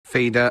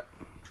feeder.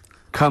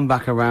 Come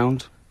back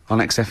around on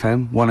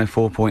XFM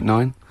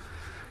 104.9.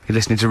 You're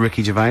listening to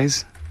Ricky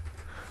Gervais.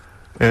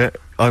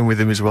 I'm with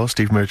him as well,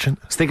 Steve Merchant.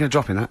 I was thinking of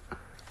dropping that.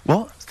 What?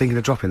 I was thinking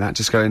of dropping that,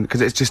 just going, because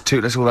it's just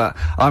too, that's all that.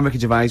 I'm Ricky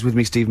Gervais, with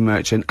me Stephen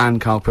Merchant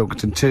and Karl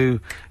Pilkington too.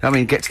 I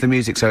mean, get to the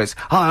music, so it's,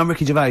 hi, I'm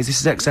Ricky Gervais, this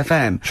is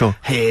XFM. Sure.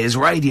 Here's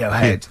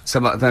Radiohead.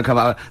 Some they'll come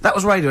out, that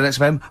was Radio on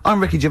XFM,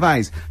 I'm Ricky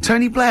Gervais.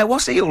 Tony Blair,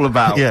 what's he all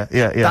about? Yeah.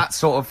 That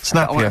sort of...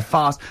 Snappier.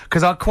 Fast,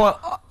 because I quite,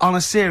 on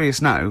a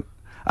serious note,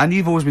 and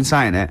you've always been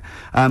saying it,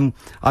 I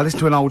listened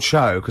to an old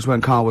show, because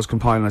when Karl was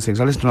compiling those things,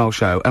 I listened to an old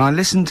show, and I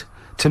listened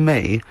to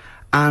me,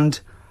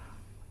 and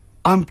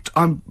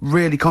I'm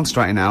really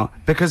concentrating now,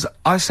 because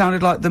I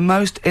sounded like the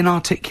most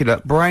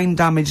inarticulate,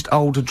 brain-damaged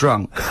old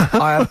drunk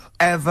I have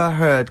ever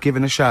heard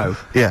given a show.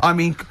 Yeah. I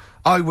mean,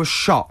 I was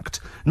shocked.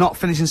 Not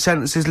finishing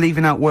sentences,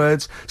 leaving out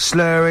words,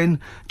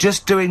 slurring,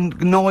 just doing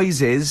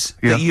noises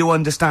that you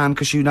understand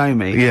because you know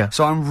me. Yeah.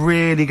 So I'm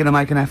really going to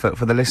make an effort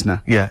for the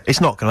listener. Yeah,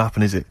 it's not gonna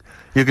happen, is it?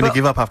 You're gonna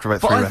give up after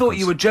about 3 But I records. thought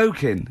you were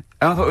joking.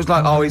 And I thought it was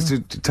like, oh, he's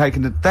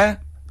taking it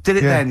there. Did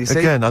it then, you see?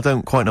 Again, I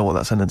don't quite know what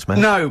that sentence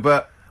meant. No,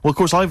 but... Well, of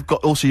course, I've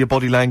got also your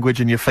body language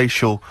and your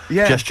facial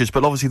gestures,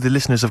 but obviously the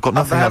listeners have got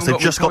nothing else. They've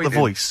just got the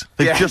voice.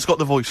 They've just got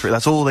the voice for it.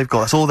 That's all they've got.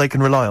 That's all they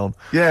can rely on.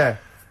 Yeah.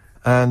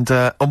 And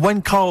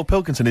when Karl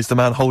Pilkington is the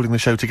man holding the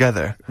show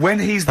together... When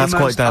he's the that's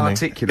quite most damning.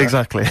 articulate.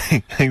 Exactly.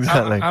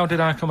 Exactly. How did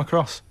I come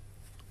across?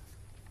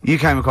 You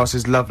came across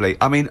as lovely.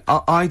 I mean,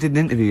 I did an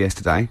interview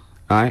yesterday,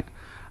 right?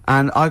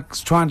 And I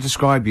was trying to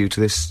describe you to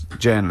this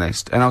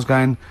journalist, and I was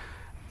going,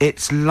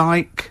 it's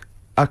like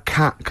a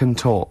cat can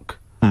talk.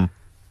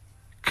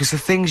 Because the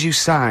things you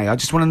say, I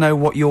just want to know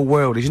what your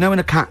world is. You know when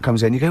a cat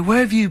comes in, you go, where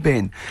have you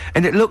been?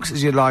 And it looks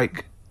as you're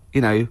like,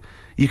 you know,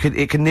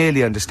 it can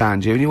nearly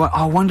understand you. And you're like,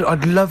 I wonder,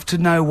 I'd love to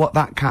know what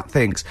that cat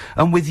thinks.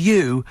 And with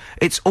you,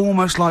 it's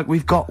almost like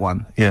we've got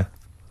one. Yeah.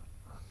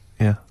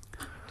 Yeah.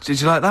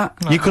 Did you like that?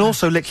 You can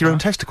also lick your own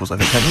testicles, I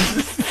think, can't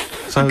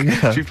you? So,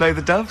 yeah. Should we play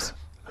the Doves?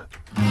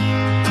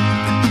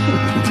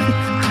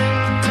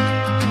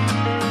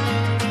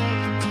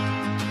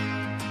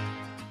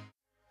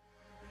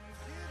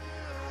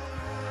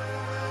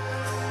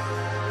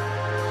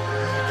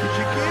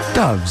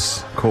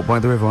 Doves, Caught by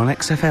the River on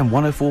XFM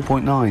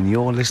 104.9.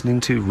 You're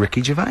listening to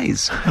Ricky Gervais.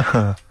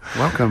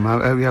 Welcome. I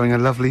hope you're having a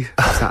lovely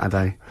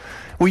Saturday.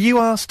 Were you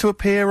asked to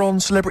appear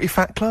on Celebrity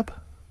Fat Club?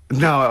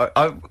 No,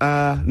 no.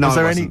 Was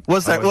there any?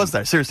 Was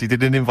there? Seriously,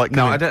 did an invite come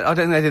No, in? I don't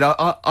think they did.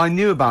 I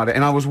knew about it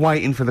and I was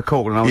waiting for the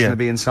call and I was going to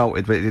be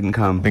insulted, but it didn't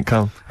come. Didn't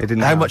come. It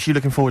didn't. How much are you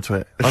looking forward to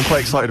it? I'm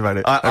quite excited about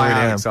it. I really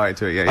am am excited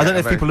to it. Yeah. I don't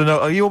know if people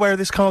know. Are you aware of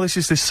this, Karl? This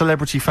is this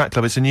Celebrity Fat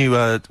Club. It's a new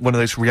one of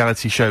those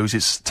reality shows.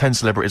 It's 10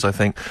 celebrities, I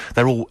think.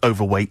 They're all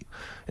overweight,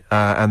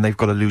 and they've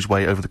got to lose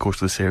weight over the course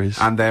of the series.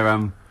 And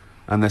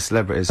they're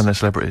celebrities. And they're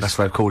celebrities. That's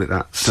why I've called it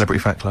that. Celebrity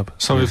Fat Club.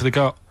 So who've they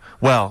got?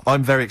 Well,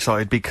 I'm very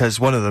excited because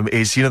one of them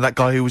is, you know, that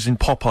guy who was in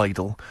Pop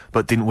Idol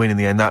but didn't win in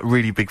the end, that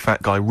really big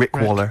fat guy, Rick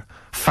Waller,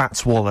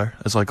 Fats Waller,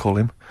 as I call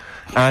him.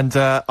 And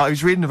I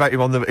was reading about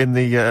him on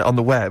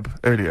the web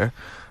earlier.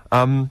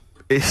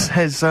 It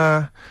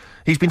says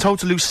he's been told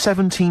to lose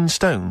 17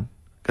 stone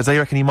because they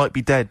reckon he might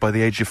be dead by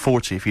the age of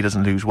 40 if he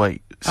doesn't lose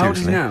weight. Seriously. How old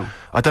is he now?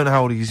 I don't know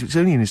how old he is. He's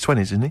only in his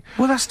 20s, isn't he?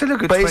 Well, that's still a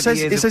good But 20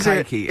 years of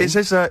cake eating. it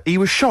says he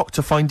was shocked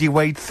to find he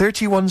weighed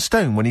 31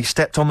 stone when he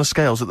stepped on the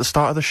scales at the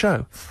start of the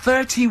show.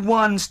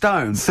 31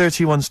 stone.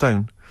 31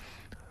 stone.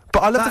 But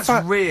I love That's the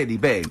fact... really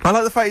big. I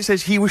like the fact it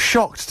says he was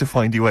shocked to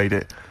find he weighed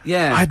it.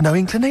 Yeah. I had no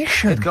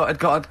inclination. I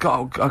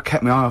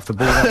kept my eye off the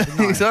ball. Didn't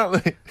I?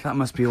 Exactly. That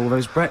must be all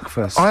those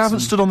breakfasts. I haven't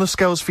stood on the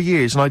scales for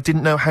years and I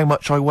didn't know how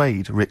much I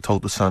weighed, Rick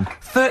told The Sun.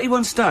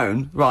 31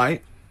 stone,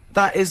 right?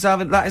 That is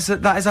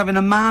having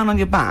a man on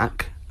your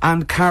back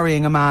and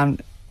carrying a man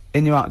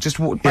in your arm. Just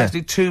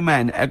basically two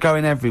men are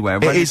going everywhere.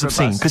 It is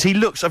obscene because he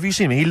looks. Have you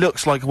seen him? He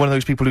looks like one of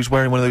those people who's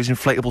wearing one of those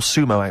inflatable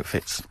sumo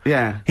outfits.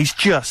 Yeah. He's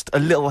just a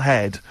little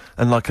head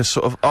and like a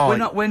sort of.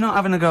 Oh, we're not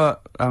having a go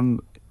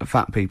at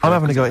fat people. I'm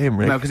having a go at him,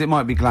 Rick. No, because it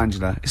might be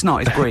glandular. It's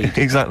not. It's greed.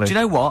 Exactly. Do you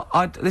know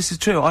what? This is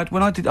true.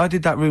 When I did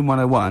that Room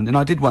 101, and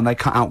I did one they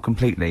cut out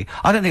completely.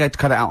 I don't think I'd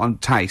cut it out on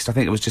taste. I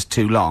think it was just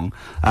too long.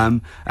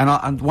 And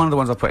one of the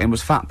ones I put in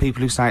was fat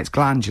people who say it's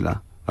glandular,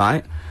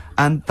 right?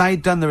 And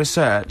they'd done the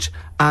research,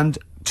 and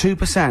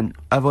 2%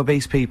 of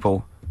obese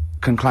people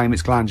can claim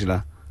it's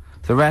glandular.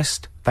 The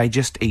rest, they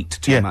just eat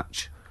too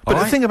much. But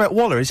the thing about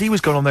Waller is he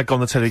was going on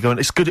the telly going,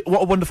 it's good,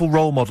 what a wonderful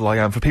role model I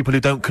am for people who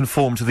don't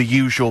conform to the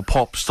usual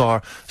pop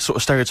star sort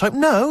of stereotype.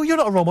 No, you're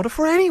not a role model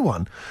for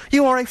anyone.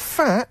 You are a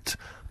fat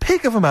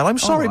pig of a man. I'm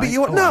sorry, but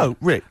you are... No,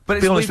 Rick,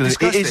 but be honest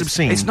with me, it is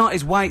obscene. It's not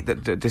his weight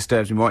that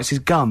disturbs me more, it's his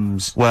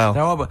gums.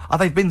 Well...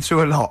 They've been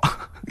through a lot.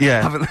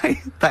 Yeah. Haven't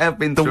they? They have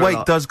been through a lot. The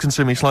weight does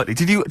concern me slightly.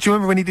 Do you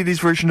remember when he did his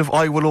version of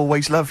I Will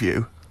Always Love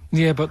You?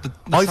 Yeah, but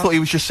I thought he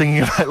was just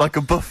singing about like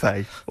a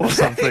buffet or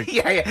something.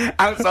 yeah,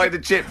 outside the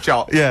chip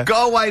shop. Yeah.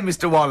 Go away,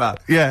 Mr. Waller.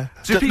 Yeah.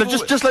 Do people-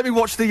 Just let me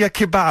watch the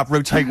kebab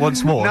rotate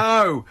once more.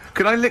 No.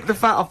 Can I lick the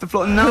fat off the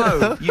floor?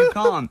 No, you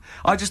can't.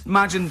 I just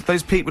imagine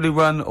those people who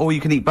run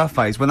all-you-can-eat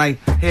buffets, when they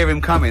hear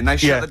him coming, they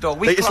shut the door.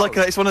 It's like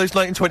it's one of those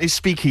 1920s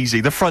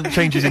speakeasy. The front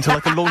changes into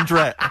like a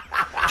laundrette.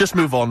 Just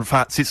move on,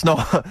 Fats. It's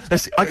not.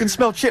 I can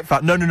smell chip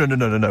fat. No.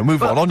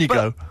 Move on you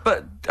go.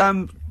 But, I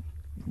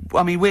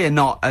mean, we're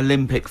not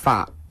Olympic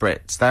fat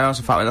Brits. They're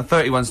also fat.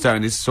 31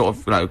 stone is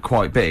sort of,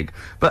 quite big.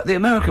 But the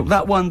American,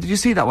 that one, did you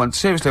see that one?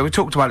 Seriously, we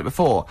talked about it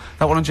before.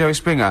 That one on Jerry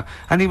Springer.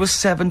 And he was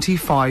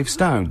 75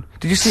 stone.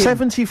 Did you see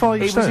 75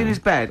 stone? He was in his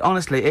bed.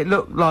 Honestly, it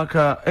looked like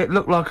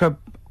a,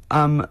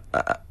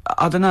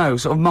 I don't know,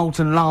 sort of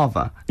molten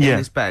lava in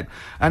this bed.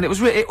 And it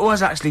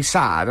was actually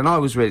sad, and I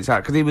was really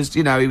sad, because he was,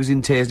 he was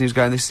in tears, and he was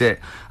going, this is it,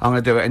 I'm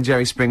gonna do it. And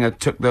Jerry Springer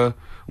took the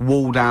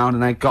wall down,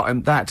 and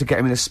they had to get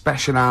him in a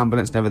special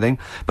ambulance and everything.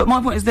 But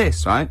my point is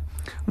this, right?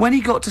 When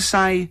he got to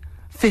say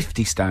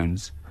 50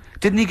 stones,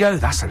 didn't he go,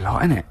 that's a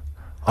lot, innit?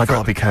 I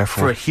gotta be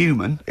careful. For a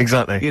human.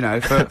 Exactly.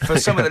 For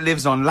someone that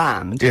lives on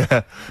land.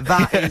 Yeah.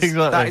 Exactly.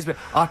 That is,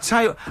 I'll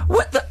tell you,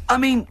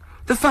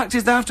 the fact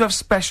is they have to have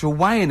special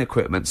weighing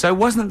equipment, so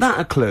wasn't that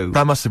a clue?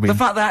 That must have been. The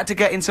fact they had to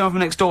get in someone from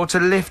next door to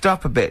lift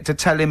up a bit to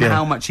tell him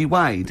how much he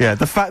weighed. Yeah,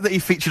 the fact that he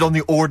featured on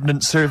the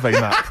Ordnance Survey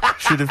map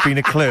should have been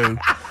a clue.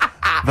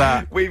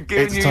 That We've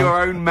given you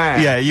your own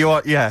man. Yeah, you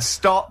are, yeah.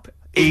 Stop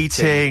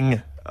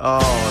eating. Oh,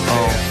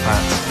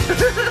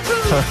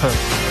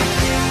 Fats.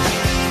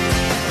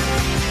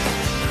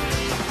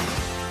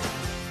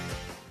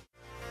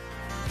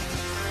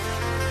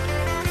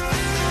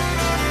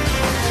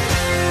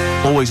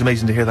 Always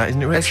amazing to hear that, isn't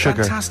it, Rich? It's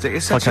Sugar. fantastic.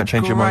 It's I such can't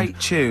change your mind. great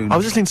tune. I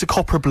was listening to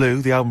Copper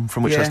Blue, the album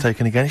from which that's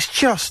taken again. It's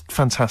just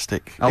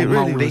fantastic. Old It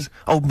really Mouldy. was.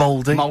 Old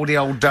Mouldy. Mouldy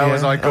old dough,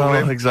 as I call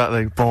him.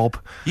 Exactly. Bob.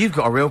 You've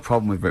got a real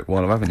problem with Rick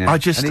Waller, haven't you? I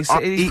just,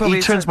 And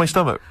he turns my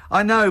stomach.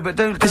 I know, but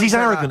don't... Because he's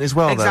don't say arrogant that. as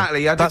well, though.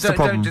 Exactly. That's the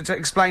problem. Don't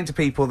explain to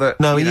people that...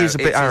 No, he is a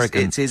bit it's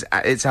arrogant.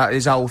 It's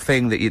his whole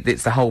thing, that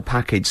it's the whole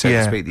package, so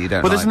to speak, that you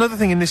don't Well, like. there's another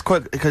thing in this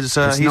quote, because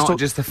it's not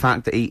just the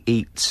fact that he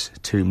eats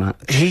too much.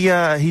 He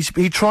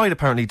tried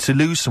apparently to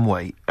lose some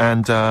weight,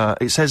 and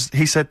he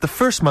said the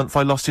first month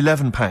I lost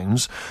 11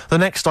 pounds, the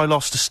next I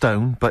lost a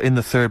stone, but in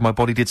the third my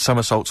body did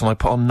somersaults and I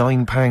put on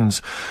 9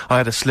 pounds. I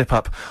had a slip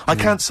up. I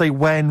can't say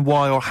when,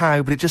 why or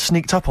how, but it just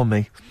sneaked up on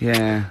me.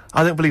 Yeah.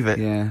 I don't believe it.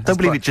 Yeah. Don't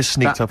believe it just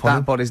sneaked up on him.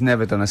 That body's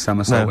never done a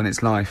somersault in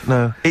its life.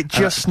 No. It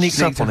just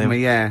sneaked up on him. Me,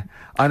 yeah.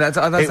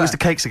 It was the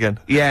cakes again.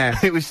 Yeah.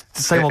 It was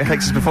the same old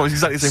cakes as before. It was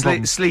exactly the same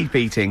problem. Sleep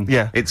eating.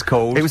 Yeah. It's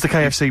called. It was the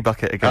KFC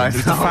bucket again. It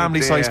was the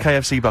family-sized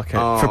KFC bucket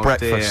for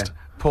breakfast. Dear.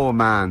 Poor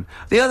man.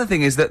 The other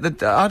thing is that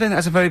I don't think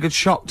that's a very good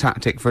shock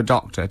tactic for a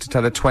doctor to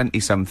tell a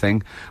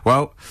 20-something,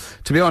 well,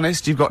 to be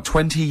honest, you've got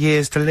 20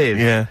 years to live.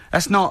 Yeah.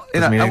 That's not...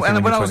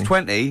 and when I was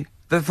 20,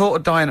 the thought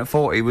of dying at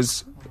 40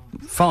 was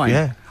fine.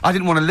 Yeah. I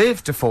didn't want to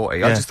live to 40.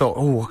 Yeah. I just thought,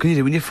 what can you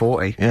do when you're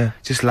 40? Yeah.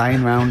 Just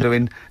laying around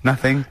doing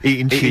nothing.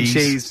 Eating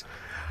cheese.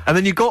 And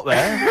then you got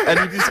there, and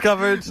you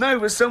discovered... No,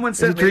 but someone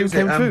sent me... dream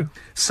came true.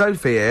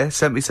 Sophie here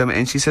sent me something,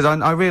 and she said,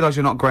 I realise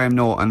you're not Graham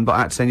Norton, but I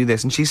had to send you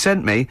this. And she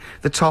sent me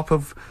the top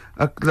of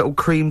a little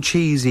cream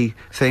cheesy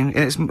thing,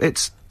 and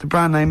it's the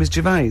brand name is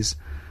Gervais.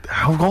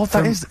 How odd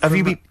that is.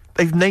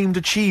 They've named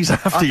a cheese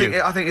after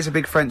you. I think it's a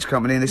big French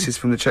company, and this is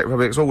from the Czech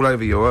Republic. It's all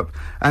over Europe,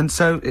 and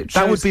so it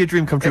shows... That would be a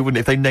dream come true, wouldn't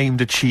it, if they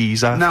named a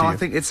cheese after you? No, I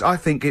think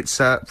it's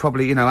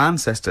probably,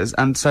 ancestors,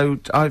 and so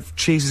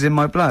cheese is in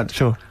my blood.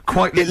 Sure.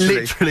 Quite literally. It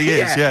literally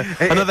is, yeah.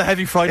 Another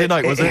heavy Friday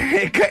night, was it?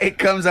 It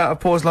comes out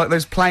of pores like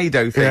those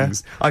Play-Doh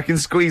things. I can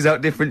squeeze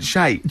out different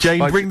shapes.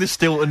 Jane, bring the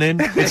Stilton in.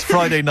 It's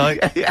Friday night.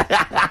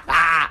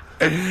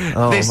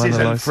 This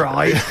isn't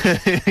fried.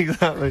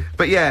 Exactly.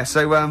 But yeah,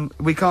 so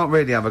we can't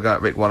really have a go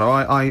at Rick Waller.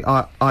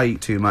 I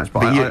eat too much,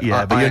 but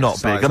you're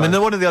not big. I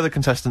mean, one of the other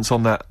contestants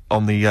on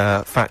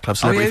the Fat Club,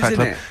 Celebrity Fat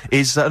Club,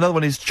 is another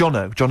one is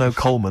Jono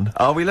Coleman.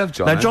 Oh, we love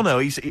Jono. Now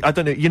Jono, I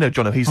don't know, you know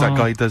Jono, he's that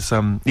guy who does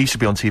he used to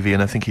be on TV,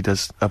 and I think he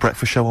does a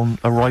breakfast show on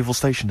a rival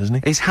station, doesn't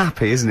he? He's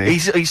happy, isn't he?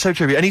 He's so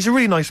trivia, and he's a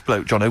really nice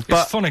bloke, Jono.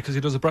 But it's funny because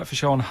he does a breakfast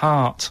show on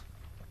Heart,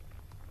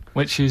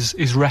 which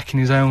is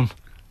wrecking his own.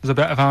 There's a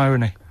bit of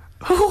irony.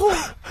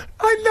 Oh,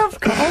 I love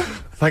Carl.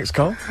 Thanks,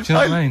 Carl. Do you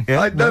know what I mean?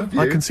 Yeah, I love you.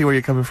 I can see where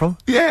you're coming from.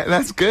 Yeah,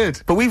 that's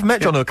good. But we've met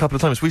Jono a couple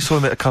of times. We saw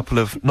him at a couple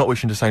of, not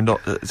wishing to say not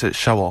to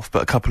show off,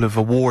 but a couple of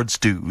awards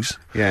dues.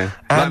 Yeah,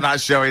 like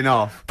that's showing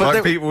off. But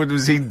like people would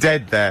have seen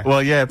dead there.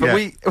 Well, yeah, but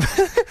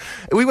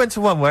we went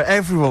to one where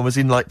everyone was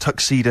in like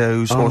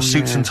tuxedos or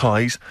suits and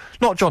ties.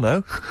 Not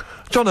Jono.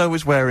 Jono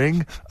was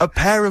wearing a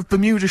pair of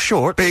Bermuda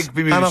shorts, big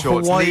Bermuda and a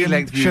shorts,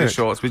 knee-length Bermuda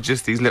shorts with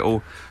just these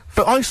little.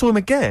 But I saw him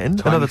again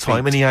another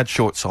time, and he had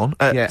shorts on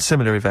at a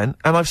similar event,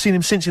 and I've seen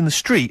him since in the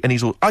street, and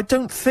he's all. I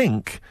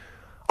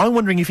I'm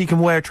wondering if he can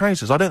wear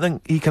trousers. I don't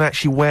think he can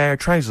actually wear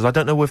trousers. I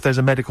don't know if there's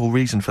a medical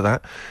reason for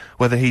that.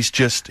 Whether he's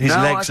just his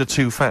legs are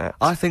too fat.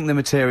 I think the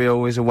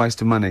material is a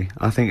waste of money.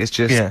 I think it's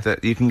just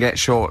that you can get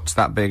shorts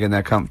that big and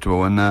they're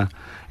comfortable and.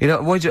 You know,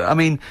 I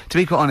mean, to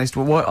be quite honest,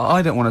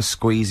 I don't want to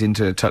squeeze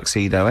into a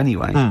tuxedo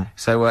anyway.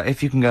 So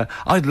if you can go,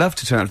 I'd love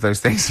to turn up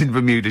those things in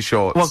Bermuda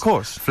shorts. Well, of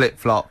course.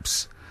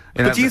 Flip-flops.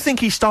 But do you think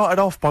he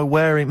started off by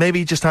wearing, maybe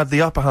he just had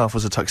the upper half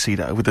was a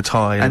tuxedo with the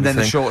tie and then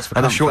the shorts for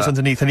and comfort. the shorts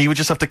underneath, and he would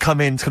just have to come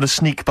in, kind of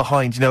sneak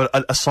behind, you know,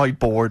 a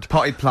sideboard.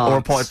 Potted plant. Or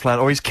a potted plant,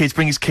 or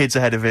bring his kids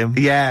ahead of him.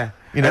 Yeah.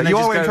 You know, you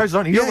are wearing trousers,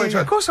 aren't you? You're wearing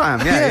trousers. Of course I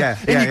am, yeah.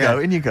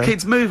 In you go.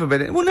 Kids move a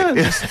bit. Well, no.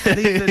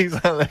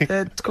 Exactly.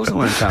 Of course I'm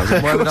wearing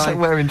trousers. Why would I? I'm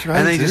wearing trousers.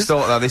 And then he just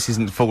thought, oh, this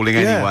isn't fooling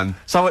anyone.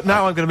 So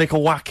now I'm going to make a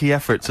wacky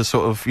effort to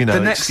sort of, you know, the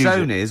next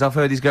zone is, I've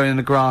heard he's going in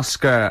a grass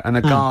skirt and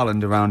a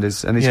garland around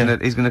his, and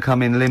he's gonna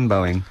come in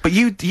limboing. But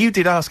you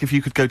did ask if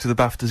you could go to the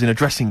BAFTAs in a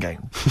dressing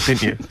gown,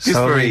 didn't you? Just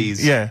for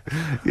ease. Yeah.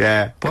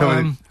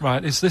 But,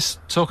 right, is this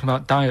talking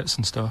about diets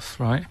and stuff,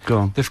 right? Go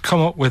on. They've come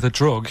up with a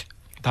drug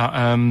that,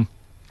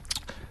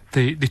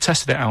 they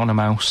tested it out on a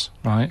mouse,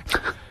 right?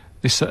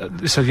 They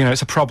said, you know,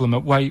 it's a problem that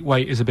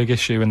weight is a big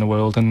issue in the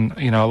world, and,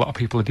 you know, a lot of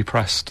people are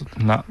depressed,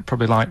 and that,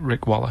 probably like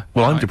Rick Waller.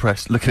 Well, right? I'm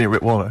depressed looking at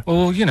Rick Waller.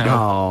 Well, you know.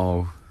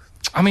 Oh.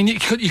 I mean, you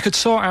could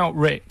sort out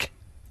Rick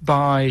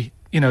by,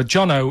 you know,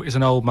 Jono is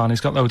an old man,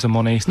 he's got loads of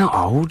money. He's not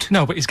old.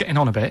 No, but he's getting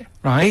on a bit,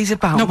 right? He's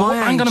about No, but my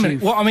hang on a age,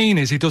 minute. What I mean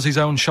is he does his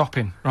own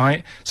shopping,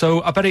 right?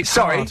 So I bet it's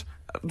Sorry. hard.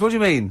 What do you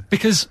mean?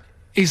 Because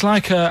he's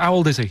like, how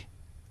old is he?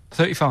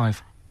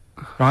 35.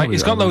 Right,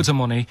 he's got loads of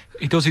money,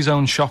 he does his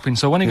own shopping,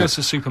 so when he goes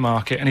to the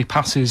supermarket and he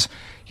passes,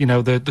 you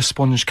know, the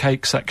sponge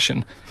cake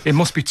section, it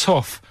must be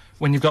tough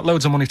when you've got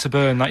loads of money to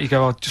burn that you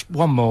go, oh, just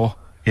one more.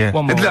 Yeah.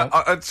 One more.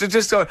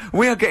 Look,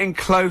 we are getting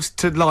close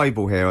to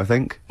libel here, I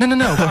think. No,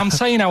 but I'm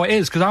saying how it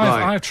is, because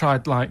I've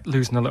tried, like,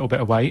 losing a little bit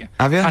of weight.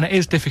 Have you? And it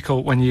is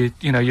difficult when you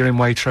know, you're in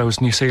Waitrose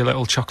and you see a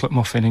little chocolate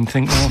muffin and you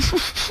think, well,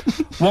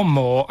 one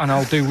more and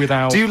I'll do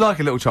without... Do you like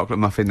a little chocolate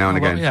muffin now and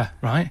again? Well, yeah,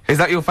 right. Is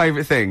that your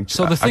favourite thing?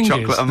 So the thing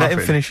is... Let him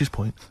finish his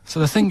point. So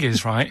the thing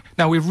is, right,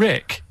 now with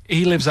Rick,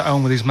 he lives at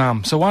home with his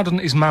mum, so why doesn't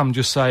his mum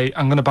just say,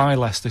 I'm going to buy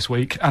less this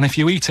week, and if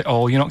you eat it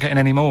all, you're not getting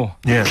any more?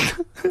 Yeah.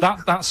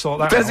 That sort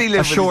that Does out. he live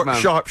with his mum?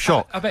 Sharp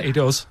shot. I bet he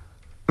does.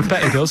 I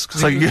bet he does.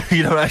 So you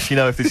don't actually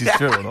know if this is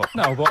true or not?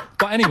 No,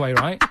 but anyway,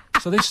 right,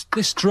 so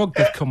this drug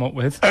they've come up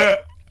with...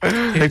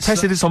 They've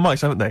tested this on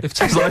mice, haven't they? They've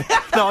tested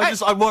No,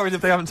 I'm worried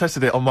if they haven't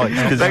tested it on mice.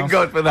 Thank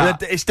God for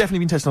that. It's definitely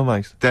been tested on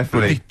mice.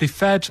 Definitely. They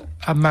fed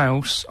a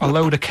mouse a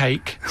load of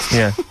cake,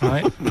 Yeah.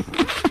 right,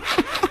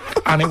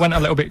 and it went a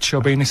little bit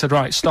chubby, and they said,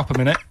 right, stop a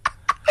minute.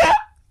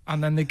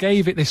 And then they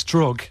gave it this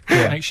drug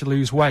that makes you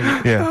lose weight.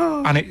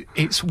 Yeah. And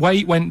its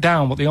weight went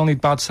down, but the only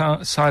bad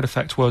side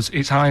effect was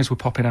its eyes were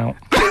popping out.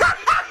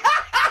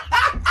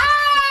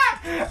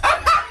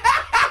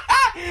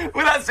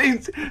 Well, that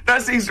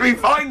seems to be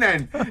fine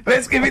then.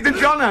 Let's give it to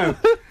Jono.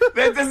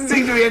 There doesn't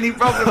seem to be any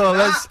problem. Oh,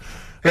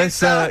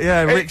 with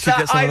Rick should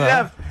get some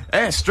of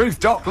that. Struth,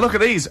 Doc, look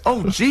at these.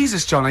 Oh,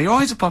 Jesus, Jono, your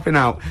eyes are popping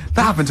out.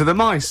 That happened to the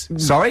mice.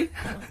 Sorry?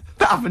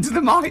 That happened to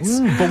the mice.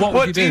 But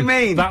what do you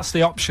mean? That's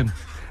the option.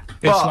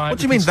 What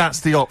do you mean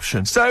that's the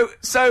option? So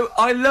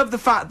I love the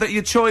fact that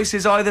your choice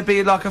is either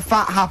be like a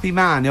fat, happy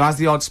man who has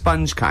the odd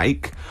sponge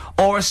cake,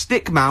 or a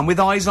stick man with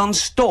eyes on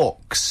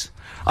stalks.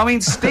 I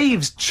mean,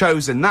 Steve's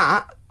chosen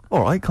that.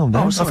 All right, calm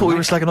down. Sorry, I thought we were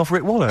mate. slagging off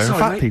Rick Waller and Sorry,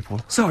 fat mate. people.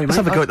 Sorry, Let's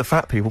mate. have a go at the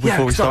fat people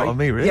before we start on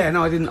me, Rick. Yeah,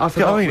 no, I didn't. I You know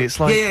forgot. what I mean? It's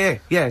like...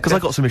 Yeah. Because I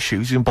got some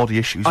issues, and body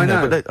issues, you I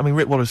know. know. But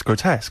Rick Waller's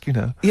grotesque, you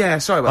know. Yeah,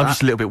 sorry about I'm that.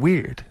 just a little bit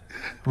weird.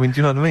 I mean, do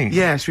you know what I mean?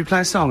 Yeah, should we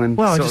play a song and...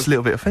 Well, I'm sort just of- a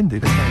little bit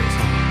offended.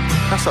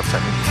 That's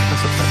upsetting.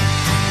 That's upsetting.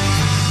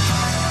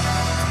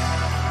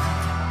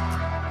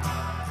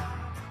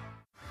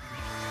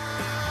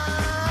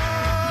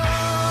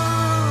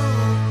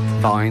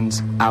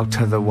 Vines out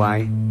of the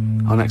way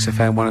on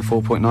XFM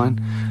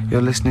 104.9.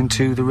 You're listening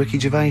to the Ricky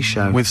Gervais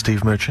Show. With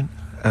Steve Merchant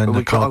and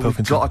we've Karl got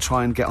Pilkington. to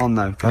try and get on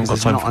though. got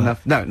There's time not for that.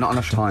 enough. No, not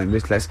enough time.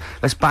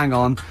 Let's bang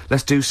on.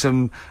 Let's do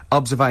some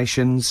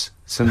observations.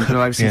 Some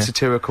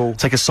satirical.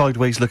 Take a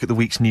sideways look at the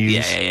week's news.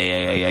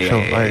 Yeah.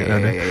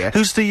 Sure,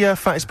 Who's the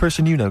fattest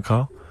person you know,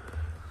 Karl?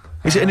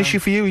 Is it an issue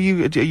for you?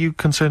 Are you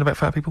concerned about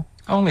fat people?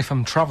 Only if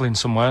I'm travelling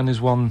somewhere and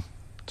there's one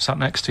sat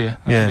next to you.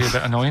 That'd be a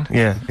bit annoying.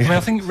 Yeah. I mean, I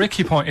think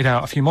Ricky pointed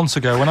out a few months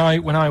ago when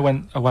I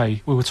went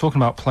away, we were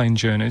talking about plane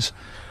journeys,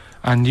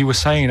 and you were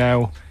saying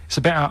how it's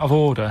a bit out of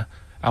order.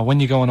 When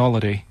you go on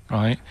holiday,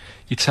 right,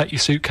 you take your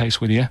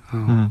suitcase with you.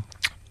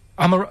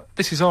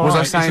 This is all Was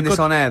right. I saying this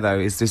on air though?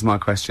 Is my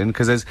question?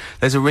 Because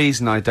there's a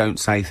reason I don't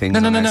say things.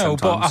 No. on air But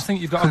sometimes. I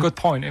think you've got a good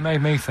point. It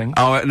made me think.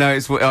 Oh no,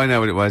 I know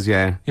what it was.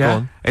 Yeah. Yeah. Go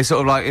on. It's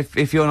sort of like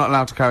if you're not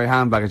allowed to carry a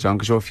hand baggage on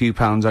because you're a few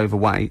pounds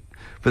overweight,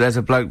 but there's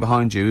a bloke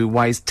behind you who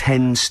weighs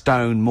 10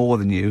 stone more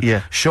than you.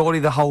 Yeah. Surely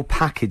the whole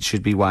package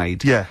should be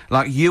weighed. Yeah.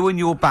 Like you and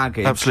your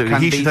baggage. Absolutely.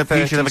 Can He be should have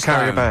 30 a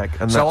carrier stone. bag,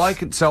 and So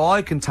that's-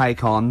 I can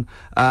take on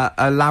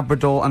a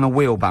Labrador and a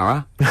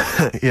wheelbarrow.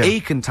 Yeah. He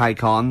can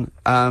take on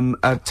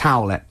a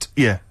towelette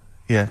Yeah.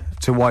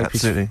 to wipe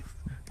Absolutely.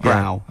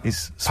 brow.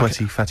 His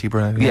sweaty, fatty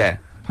brow. Yeah.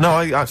 No,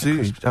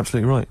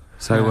 absolutely right.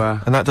 So,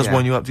 and that does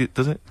wind you up,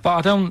 does it? But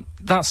I don't.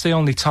 That's the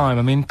only time.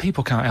 I mean,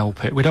 people can't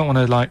help it. We don't want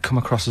to like come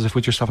across as if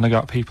we're just having a go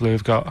at people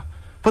who've got.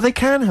 But they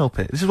can help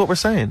it. This is what we're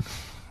saying.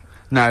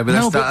 No, but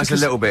that's a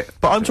little bit.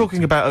 But I'm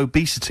talking about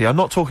obesity. I'm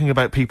not talking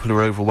about people who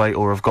are overweight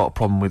or have got a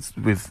problem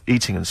with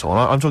eating and so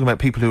on. I'm talking about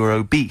people who are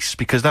obese,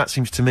 because that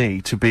seems to me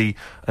to be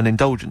an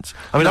indulgence.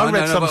 I mean, I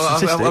read some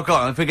statistics.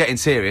 If we're getting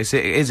serious,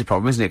 it is a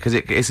problem, isn't it? Because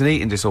it's an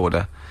eating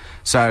disorder.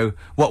 So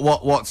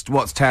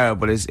what's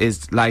terrible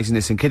is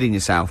laziness and kidding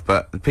yourself.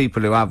 But the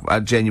people who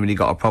have genuinely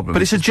got a problem.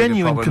 But it's a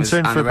genuine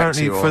concern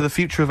for the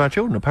future of our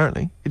children.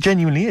 Apparently, it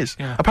genuinely is.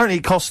 Yeah. Apparently,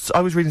 it costs. I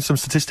was reading some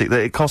statistic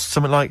that it costs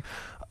something like.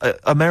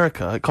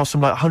 America, it costs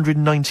them like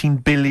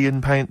 $119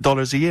 billion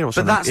a year or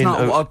something. But that's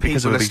not what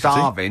people are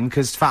starving,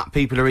 because fat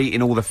people are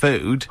eating all the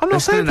food. I'm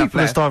not saying people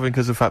are starving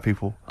because of fat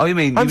people. Oh, you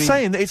mean? I'm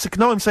saying that it's a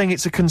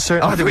concern.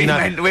 Oh, we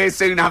meant we'll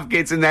soon have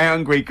kids and they're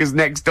hungry because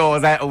next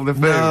door's ate all the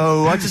food.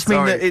 No, I just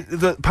mean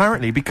that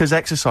apparently because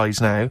exercise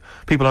now,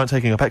 people aren't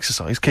taking up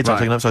exercise, kids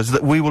aren't taking up exercise,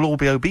 that we will all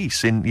be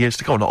obese in years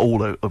to come. Not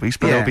all obese,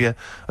 but there'll be a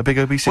big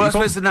obesity Well, I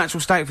problem. suppose the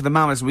natural state for the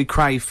mammals, we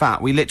crave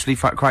fat. We literally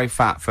crave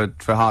fat for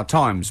hard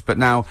times. But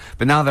now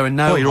there are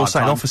no. Well, you're all hard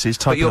sat in times. offices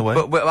typing away.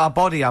 But our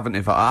body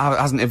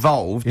hasn't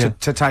evolved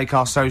to take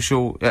our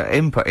social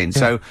input in.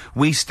 So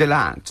we still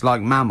act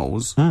like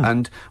mammals,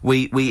 and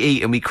we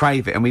eat and we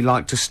crave it, and we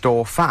like to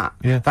store fat.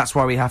 Yeah. That's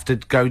why we have to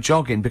go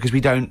jogging, because we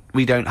don't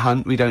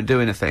hunt, we don't do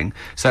anything.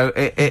 So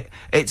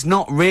it's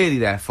not really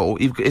their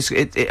fault.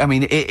 I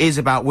mean, it is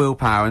about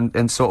willpower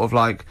and sort of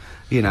like,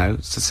 you know,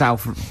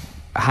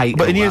 self-hate.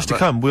 But in years to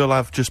come, we'll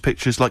have just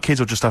pictures, like kids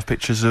will just have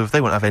pictures of,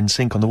 they won't have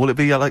NSYNC on the wall, it'll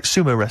be like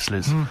sumo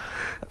wrestlers.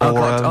 Oh,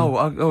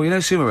 God. You know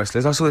sumo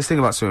wrestlers? I saw this thing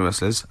about sumo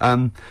wrestlers,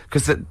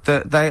 because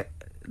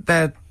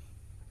they're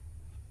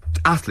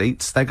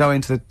athletes, they go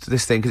into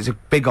this thing because it's a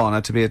big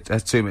honour to be a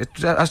sumo.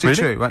 It's actually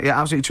true, right? Yeah,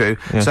 absolutely true.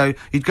 Yeah. So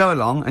you'd go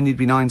along and you'd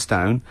be 9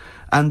 stone,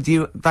 and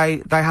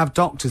they have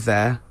doctors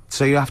there,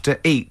 so you have to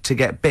eat to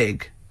get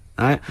big.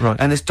 Right?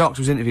 And this doctor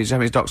was interviewed,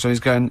 Japanese doctor, and he's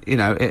going, you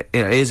know, it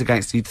is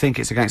against, you'd think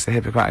it's against the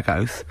Hippocratic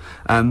Oath,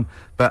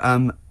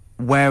 but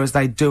whereas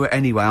they do it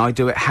anyway, I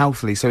do it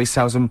healthily. So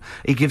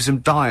he gives them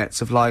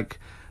diets of like,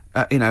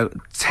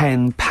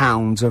 10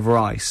 pounds of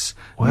rice,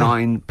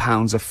 9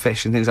 pounds of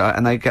fish and things like that,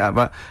 and they get,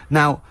 but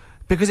now,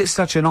 because it's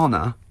such an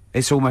honour,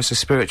 it's almost a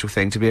spiritual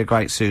thing to be a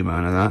great sumo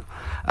and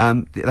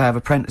that, they have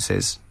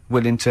apprentices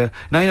willing to,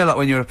 like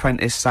when you're an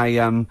apprentice, say,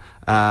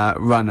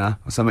 runner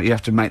or something, you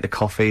have to make the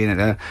coffee,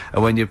 and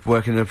or when you're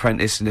working an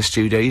apprentice in the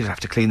studio, you have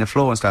to clean the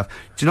floor and stuff.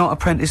 Do you know what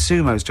apprentice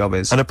sumo's job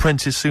is? An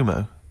apprentice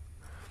sumo?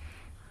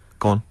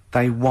 Go on.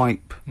 They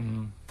wipe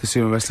the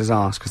sumo wrestler's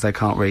arse because they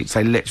can't reach.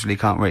 They literally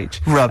can't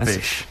reach.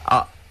 Rubbish.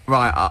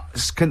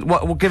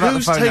 We'll give out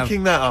the phone. Who's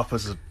taking that up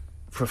as a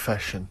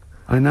profession?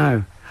 I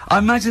know. I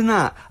imagine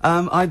that.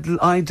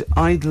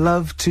 I'd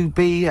love to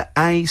be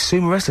a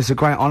sumo wrestler. It's a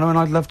great honour, and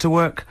I'd love to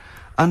work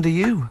under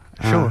you.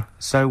 Sure.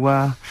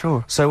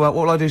 Sure. So what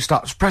will I do?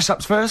 Start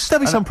press-ups first?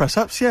 There'll be some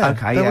press-ups, yeah.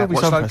 Okay, there yeah. will be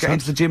What, some shall I get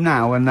into the gym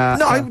now and...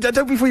 No,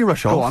 don't before you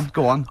rush off.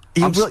 Go on.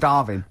 I'm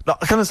starving. No,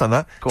 I can understand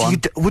that. Go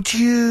on. Would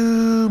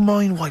you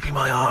mind wiping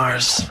my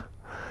arse?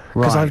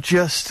 Because I've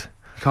just...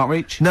 You can't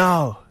reach?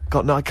 No.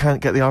 I can't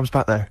get the arms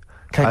back there.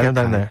 Can't get them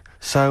down there.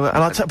 So,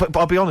 but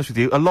I'll be honest with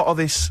you, a lot of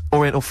this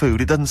Oriental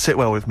food, it doesn't sit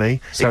well with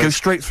me. So it goes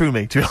straight through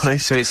me, to be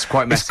honest. So it's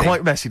quite messy? It's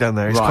quite messy down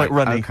there. It's quite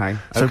runny. Okay.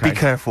 So be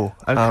careful.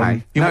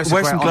 Okay. Wear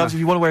some gloves. If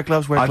you want to wear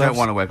gloves, wear gloves. I don't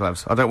want to wear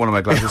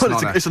gloves.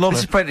 It's an honour.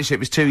 This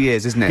apprenticeship is 2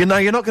 years, isn't it?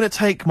 You're not going to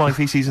take my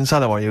feces and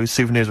salad, are you, as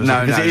souvenirs or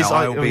something? No,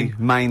 I'll be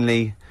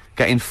mainly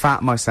getting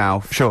fat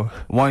myself. Sure.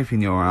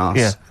 Wiping your ass.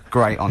 Yeah.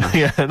 Great honour.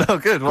 Yeah, no,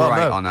 good. Well,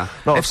 great honour.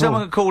 If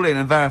someone could call in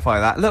and verify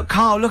that. Look,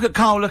 Carl, look at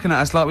Carl looking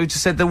at us like we've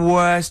just said the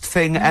worst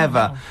thing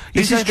ever.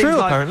 This is true,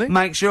 apparently.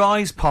 Makes your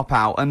eyes pop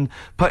out and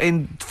put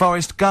in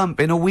Forrest Gump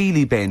in a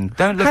wheelie bin.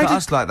 Don't look at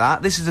us like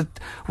that.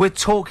 We're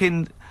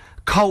talking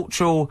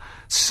cultural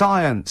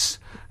science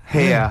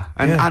here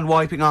and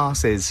wiping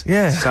arses.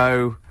 Yeah.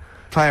 So...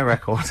 play a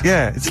record.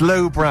 Yeah, it's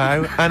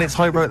lowbrow and it's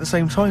highbrow at the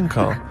same time,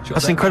 Carl.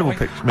 That's an incredible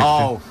picture.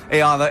 Oh,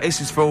 yeah,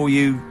 this is for all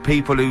you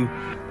people who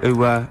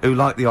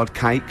like the odd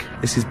cake.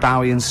 This is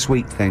Bowie and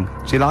Sweet Thing.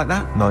 Do you like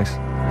that? Nice.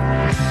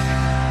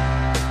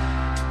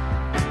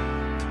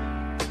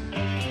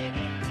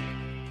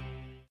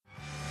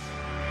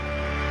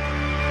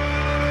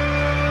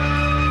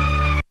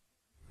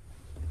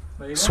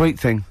 Sweet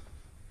Thing.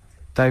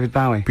 David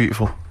Bowie.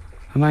 Beautiful.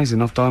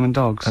 Amazing, off Diamond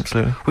Dogs.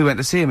 Absolutely. We went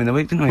to see him in the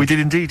week, didn't we? We did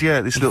indeed,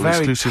 yeah. This little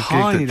exclusive gig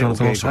that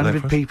Jonathan Ross had there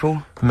 100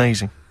 people.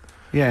 Amazing.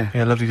 Yeah.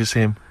 Yeah, lovely to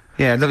see him.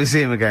 Yeah, lovely to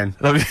see him again.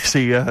 Lovely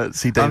to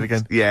see Dave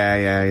again.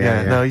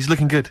 Yeah. No, he's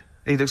looking good.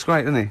 He looks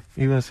great, doesn't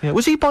he? He was, yeah.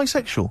 Was he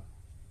bisexual?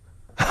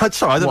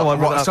 Sorry, I don't know why I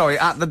brought that up. Sorry,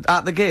 at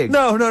the gig?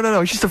 No,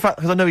 it's just a fact,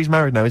 because I know he's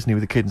married now, isn't he,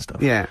 with a kid and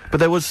stuff. Yeah. But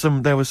there was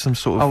some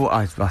sort of... Oh,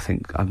 I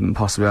think,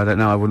 possibly, I don't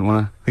know, I wouldn't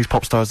want to... These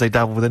pop stars, they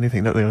dabble with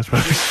anything, don't they, I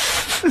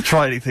suppose?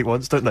 Try anything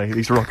once, don't they,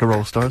 these rock and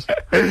roll stars?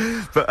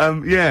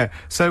 But, yeah,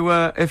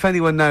 so, if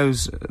anyone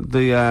knows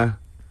the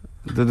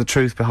the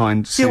truth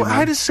behind sumo. Yeah, well,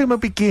 how does sumo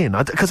begin?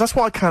 Because that's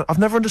what I can't. I've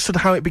never understood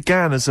how it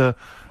began as a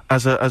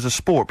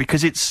sport,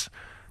 because it's.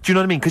 Do you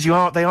know what I mean?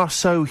 Because they are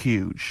so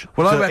huge.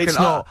 Well,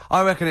 so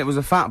I reckon it was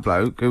a fat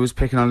bloke who was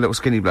picking on a little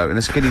skinny bloke, and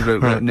the skinny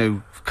bloke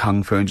knew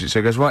kung fu and so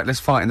he goes, right, let's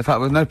fight. And the fat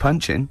bloke, no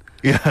punching.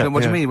 Yeah. And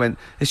what do you mean? He went,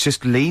 it's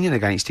just leaning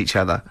against each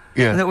other.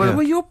 Yeah. And they went,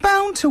 well, you're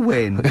bound to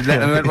win. And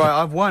then he went,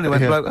 right, I've won. And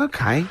went, bloke,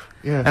 okay.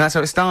 Yeah. And that's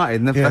how it started.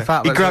 And the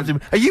fat bloke, he grabbed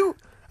him. Are you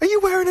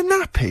wearing a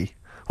nappy?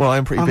 Well,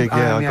 I'm pretty big,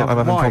 yeah. I'm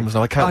having problems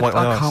now. I can't wipe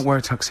my eyes. I can't wear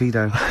a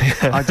tuxedo.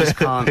 I just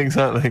can't.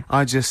 Exactly.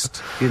 I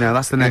just,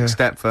 that's the next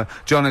step for...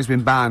 Jono's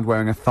been banned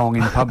wearing a thong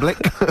in public.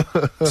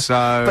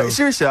 So... But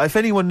seriously, if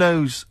anyone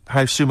knows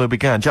how sumo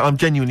began, I'm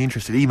genuinely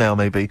interested. Email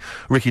maybe,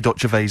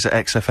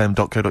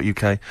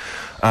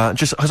 ricky.gervais@xfm.co.uk.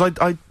 Just, because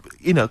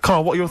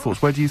Carl, what are your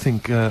thoughts? Where do you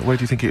think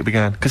it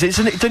began? Because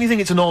don't you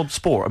think it's an odd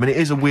sport? I mean, it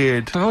is a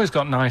weird... They've always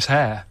got nice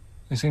hair.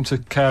 They seem to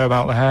care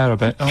about the hair a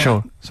bit. Oh,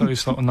 sure. So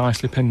he's sort of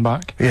nicely pinned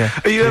back. Yeah.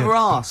 Are you ever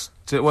asked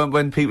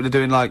when people are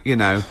doing like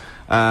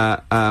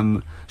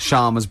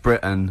Sharma's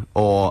Britain,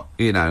 or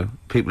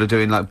people are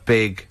doing like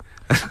big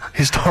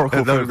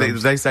historical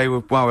they say,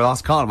 well, we'll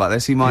ask Karl about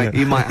this. He might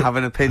have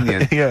an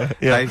opinion. Yeah.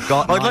 They've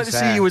got. I'd like to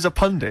see you as a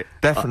pundit,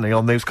 definitely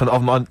on those kind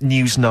of on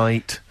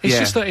Newsnight. It's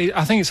just that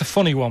I think it's a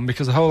funny one,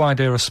 because the whole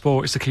idea of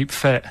sport is to keep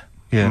fit.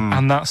 Yeah.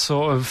 And that's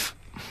sort of.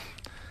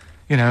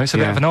 It's a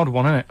bit of an odd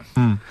one, isn't it?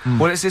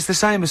 Well, it's the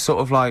same as sort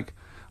of like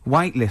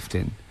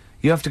weightlifting.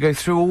 You have to go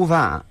through all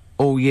that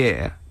all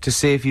year to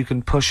see if you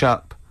can push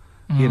up,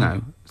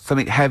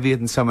 something heavier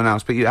than someone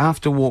else. But you have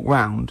to walk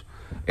round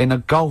in a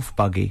golf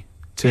buggy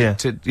to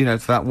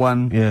that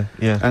one. Yeah.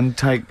 And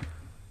take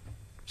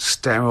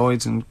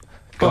steroids and.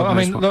 But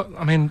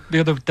the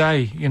other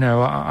day,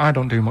 I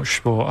don't do much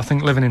sport. I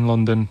think living in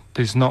London,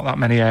 there's not that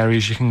many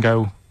areas you can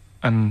go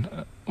and.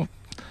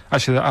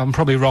 Actually, I'm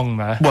probably wrong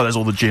there. Well, there's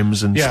all the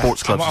gyms and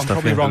sports clubs and stuff.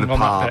 I'm probably wrong and the on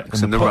parks that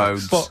bit. and the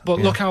roads. But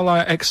look how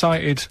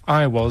excited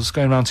I was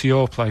going round to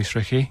your place,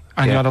 Ricky,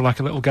 and you had a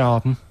little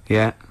garden.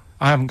 Yeah.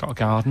 I haven't got a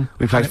garden.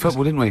 We played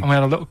football, didn't we? And we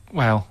had a little.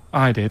 Well,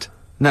 I did.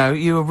 No,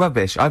 you were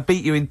rubbish. I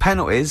beat you in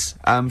penalties,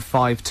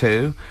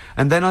 5-2,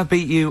 and then I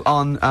beat you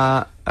on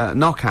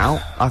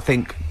knockout, I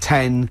think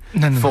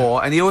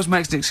 10-4, and he always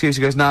makes an excuse.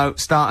 He goes, no,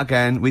 start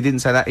again. We didn't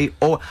say that.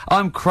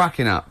 I'm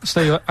cracking up.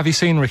 So, have you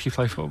seen Ricky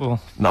play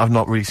football? No, I've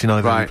not really seen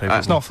either of you play football.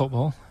 It's not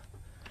football.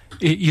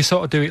 You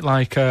sort of do it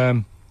like,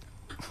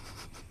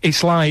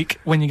 it's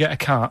like when you get a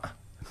cat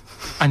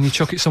and you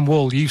chuck it some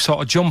wool, you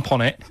sort of jump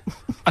on it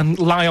and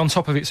lie on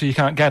top of it so you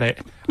can't get it,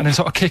 and then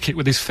sort of kick it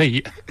with his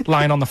feet,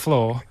 lying on the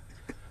floor.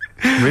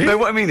 Really? No,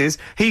 what I mean is,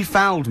 he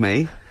fouled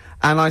me,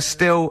 and I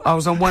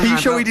was on one hand... Are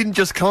you sure he didn't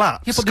just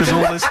collapse? Yeah, because of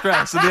all the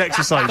stress and the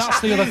exercise?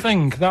 That's the other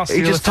thing.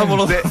 He just tumbled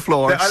on the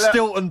floor,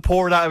 Stilton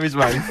poured out of his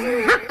mouth.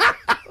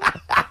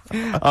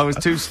 I was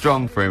too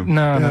strong for him.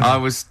 No. I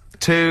was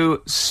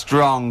too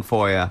strong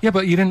for you. Yeah,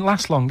 but you didn't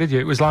last long, did you?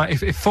 It was like, if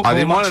football I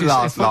didn't want to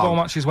last long.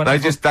 Matches went...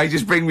 They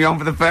just bring me on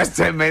for the first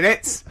 10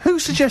 minutes. Who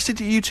suggested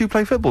that you two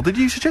play football? Did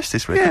you suggest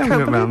this, Rick? Yeah, we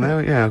went round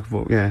there, yeah.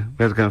 Well, yeah,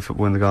 we had to go to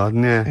football in the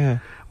garden, yeah.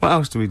 What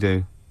else do we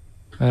do?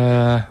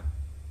 I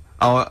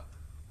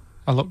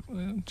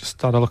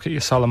just had a look at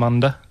your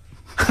salamander.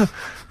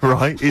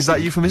 Right, is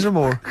that euphemism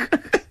or?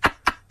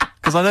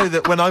 Because I know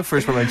that when I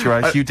first went to your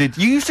house, you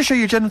used to show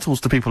your genitals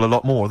to people a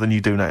lot more than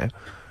you do now.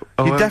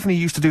 You definitely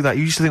used to do that.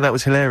 You used to think that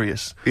was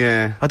hilarious.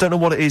 Yeah. I don't know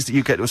what it is that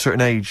you get to a certain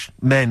age,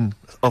 men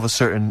of a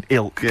certain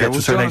ilk get to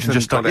a certain age and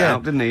just start. Yeah,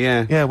 out, didn't he?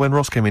 Yeah. Yeah, when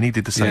Ross came in, he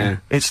did the same. Yeah.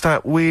 It's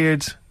that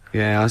weird.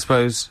 Yeah, I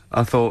suppose.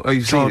 I thought. Oh,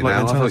 you've seen it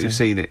now. I thought you've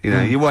seen it.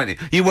 You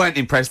weren't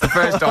impressed the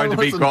first time, to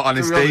be quite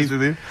honest,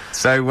 Steve.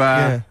 So,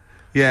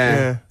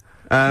 yeah.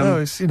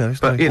 No, it's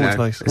it's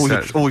nice.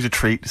 Always a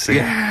treat to see.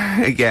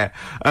 Yeah, yeah.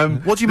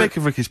 What do you make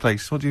of Ricky's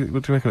place? What do you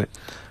make of it?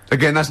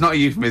 Again, that's not a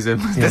euphemism.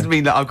 It doesn't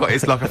mean that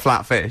it's like a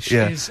flat fish.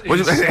 Yeah. Do you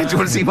want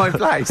to see my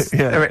place?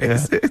 There it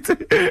is.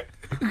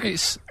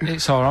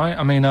 It's all right.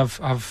 I mean,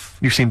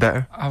 You've seen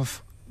better.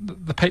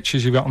 The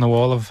pictures you've got on the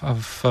wall.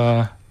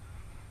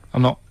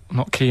 I'm not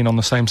keen on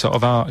the same sort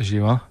of art as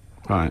you are.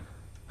 Right.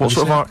 What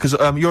sort of art? Because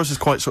yours is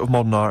quite sort of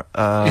modern art.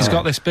 He's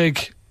got this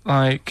big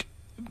bit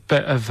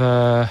of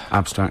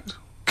abstract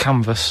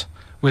canvas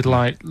with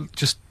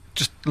just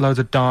loads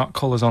of dark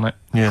colours on it.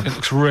 Yeah. It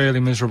looks really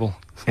miserable.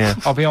 Yeah.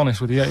 I'll be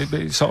honest with you,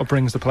 it sort of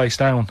brings the place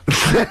down.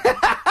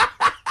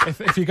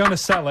 If you're going to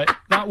sell it,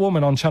 that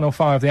woman on Channel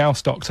 5, the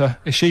house doctor,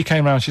 if she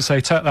came round, she'd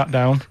say, take that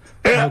down,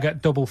 and you'll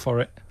get double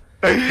for it.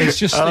 It's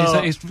just,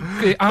 I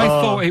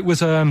thought it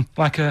was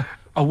like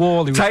a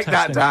wall he was Take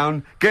testing. that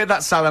down, get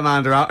that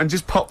salamander out, and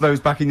just pop those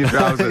back in your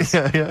trousers.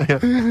 Yeah.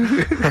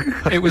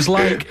 It was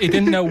like he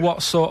didn't know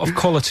what sort of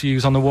colour to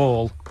use on the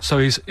wall, so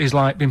he's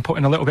like been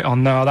putting a little bit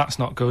on. No, that's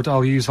not good.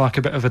 I'll use like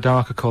a bit of a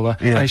darker colour.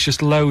 Yeah. And it's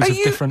just loads of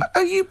different.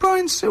 Are you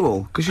Brian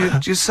Sewell? Because you're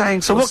just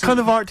saying. So what kind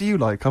of art do you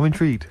like? I'm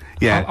intrigued.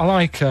 Yeah, I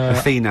like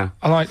Athena.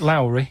 I like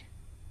Lowry.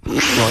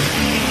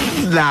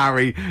 Right.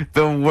 Larry,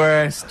 the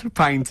worst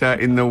painter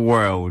in the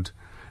world.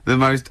 The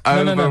most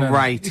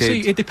overrated. No.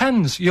 You see, it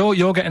depends. You're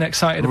getting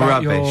excited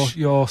about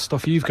your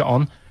stuff you've got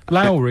on.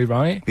 Lowry,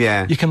 right?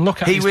 Yeah. You can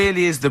look at He his...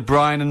 really is the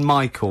Brian and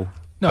Michael.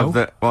 No. Of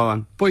the,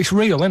 well, But it's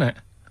real, isn't it?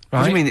 Right?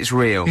 what do you mean it's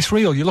real? It's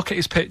real. You look at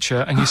his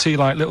picture and you see,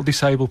 like, little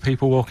disabled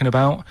people walking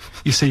about.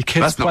 You see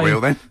kids That's not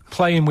real, then.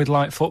 playing with,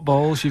 like,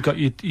 footballs. You've got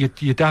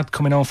your dad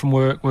coming home from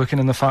work, working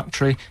in the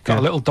factory. Got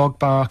a little dog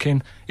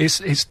barking.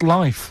 It's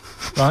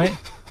life, right?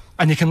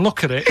 And you can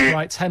look at it for,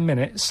 like, 10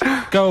 minutes,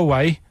 go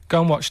away,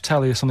 go and watch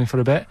telly or something for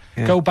a bit,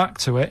 go back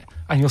to it,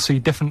 and you'll see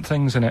different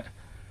things in it.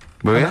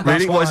 Will you?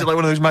 Really? What is it, like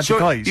one of those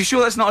magic eyes? You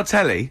sure that's not a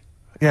telly?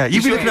 Yeah,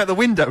 you've been sure looking out the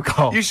window,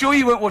 Carl. You sure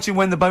you weren't watching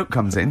When the Boat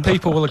Comes In?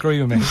 People will agree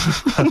with me.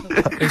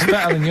 It's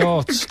better than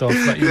your stuff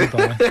that you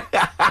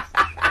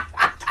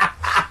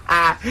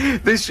buy.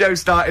 This show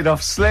started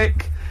off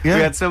slick. Yeah.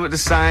 We had something to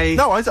say.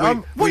 No, what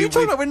are you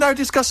talking about? We're now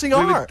discussing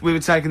art. We were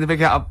taking the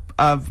big out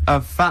of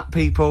fat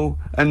people,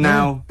 and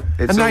now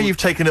it's And now all you've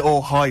taken it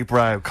all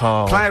highbrow,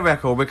 Carl. play a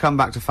record. We'll come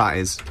back to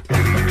fatties.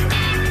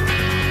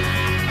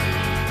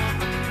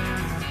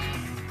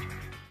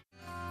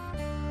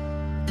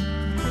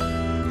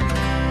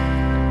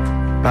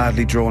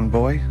 Badly Drawn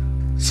Boy,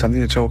 something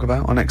to talk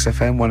about on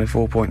XFM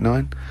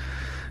 104.9.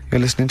 You're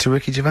listening to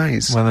Ricky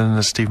Gervais. Well,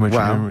 then Steve Mitchell.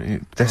 Well,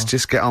 let's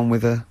just get on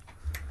with the.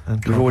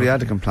 We've already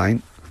had a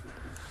complaint.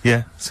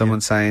 Yeah.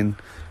 Someone saying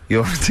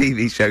your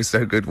TV show's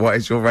so good. Why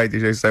is your radio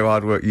show so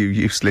hard work? You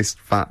useless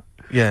fat.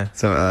 Yeah.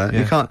 So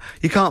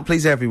you can't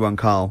please everyone,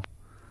 Carl.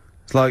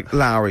 It's like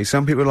Lowry.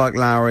 Some people like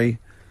Lowry.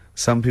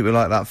 Some people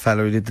like that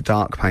fella who did the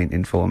dark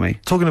painting for me.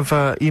 Talking of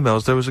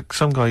emails, there was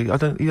some guy.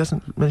 He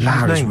hasn't mentioned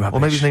Larry's his name, rubbish. or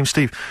maybe his name's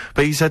Steve.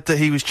 But he said that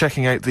he was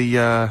checking out the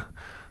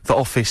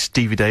Office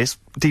DVDs.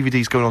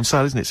 DVD's going on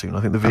sale, isn't it, soon? I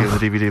think the video and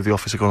the DVD of The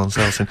Office are going on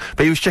sale soon.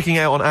 But he was checking it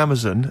out on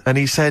Amazon, and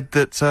he said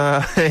that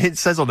it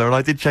says on there, and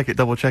I did check it,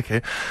 double check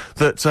it,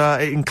 that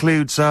it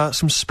includes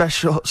some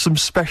special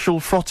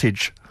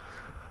frottage.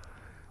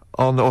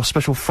 Or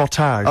special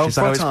frottage. Oh, Is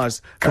that how frottage.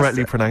 it's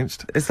correctly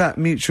pronounced? Is that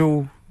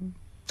mutual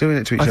doing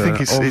it to each I other?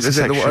 think it's or is it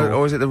sexual.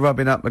 or is it the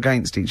rubbing up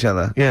against each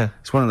other? Yeah.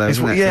 It's one of those,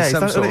 isn't it? Yeah, It's is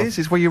some that sort what it of- is?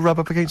 It's where you rub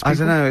up against people? I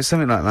don't know, it's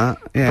something like that.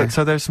 Yeah. But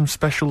so there's some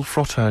special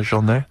frottage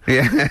on there.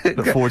 Yeah.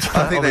 Look forward to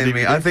that on the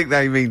DVD. I think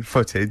they mean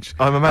footage.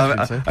 I'm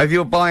imagining so. If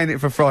you're buying it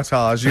for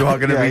frottage, you are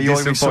going to be you're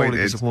gonna be sorely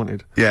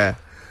disappointed. disappointed. Yeah.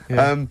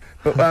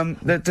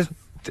 Yeah.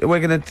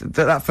 We're gonna.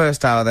 That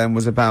first hour then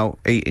was about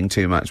eating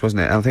too much,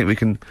 wasn't it? I think we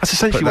can. That's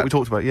essentially put what that- we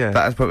talked about, yeah.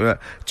 That is probably.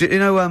 You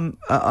know,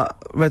 I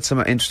read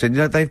something interesting. You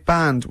know, they've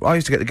banned. I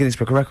used to get the Guinness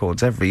Book of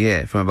Records every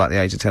year from about the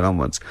age of 10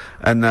 onwards,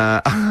 and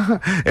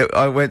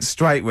I went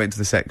to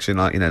the section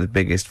like, you know, the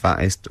biggest,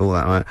 fattest, all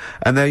that, right?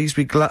 And there used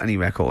to be gluttony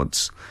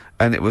records,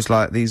 and it was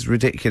like these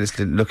ridiculous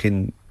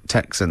looking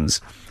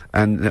Texans,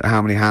 and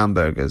how many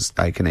hamburgers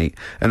they can eat,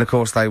 and of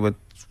course they were.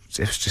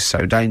 It was just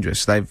so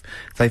dangerous. They've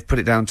put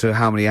it down to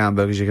how many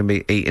hamburgers you can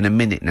eat in a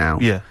minute now.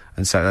 Yeah.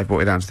 And so they've brought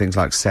it down to things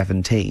like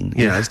 17.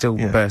 You know, they still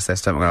burst their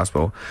stomach glass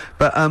ball.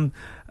 But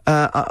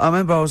I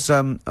remember I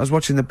was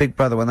watching the Big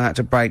Brother when they had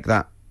to break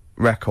that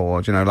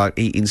record. You know, like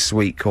eating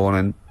sweet corn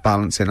and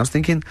balancing. I was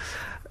thinking,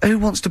 who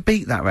wants to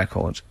beat that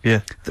record? Yeah.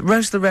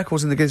 Most of the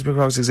records in the Guinness Book of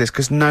Records exist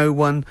because no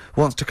one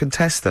wants to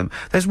contest them.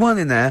 There's one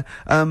in there,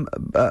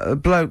 a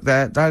bloke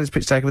there, they had his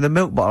picture taken with a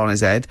milk bottle on his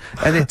head,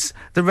 and it's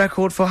the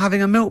record for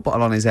having a milk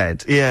bottle on his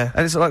head. Yeah.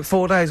 And it's like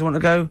 4 days I want to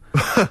go,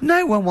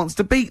 no one wants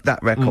to beat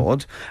that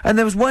record. And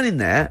there was one in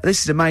there,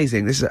 this is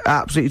amazing, this is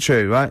absolutely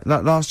true, right?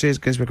 Like last year's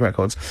Guinness Book of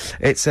Records,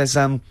 it says,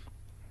 in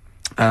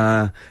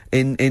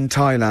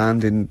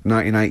Thailand in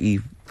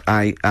 1980,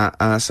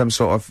 some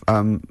sort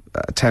of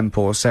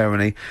temple or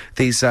ceremony,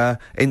 these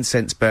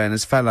incense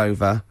burners fell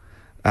over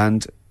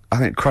and I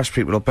think crushed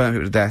people or burnt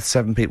people to death.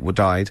 7 people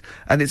died,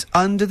 and it's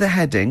under the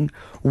heading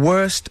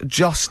worst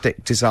joss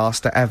stick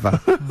disaster ever.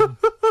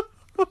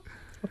 Do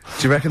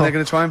you reckon they're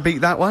going to try and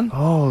beat that one?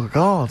 Oh,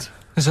 God.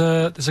 There's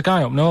a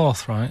guy up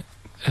north, right,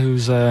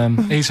 who's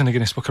he's in the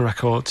Guinness Book of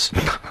Records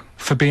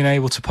for being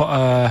able to put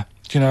a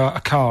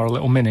car, a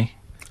little Mini,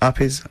 Up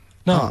his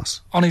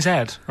arse. on his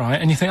head, right?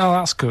 And you think, oh,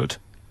 that's good,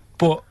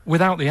 but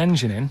without the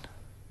engine in.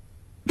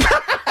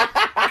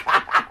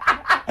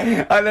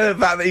 I know the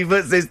fact that he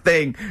puts this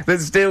thing that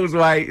still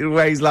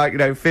weighs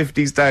like,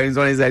 50 stones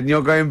on his head, and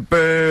you're going,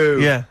 boo!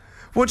 Yeah.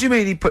 What do you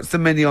mean he puts the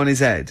Mini on his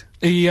head?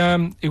 He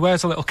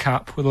wears a little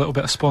cap with a little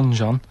bit of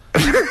sponge on.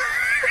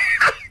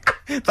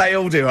 They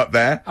all do up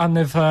there. And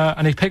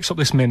he picks up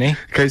this Mini,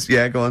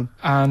 Yeah, go on.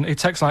 and it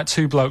takes like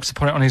 2 blokes to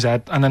put it on his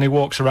head, and then he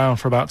walks around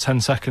for about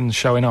 10 seconds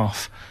showing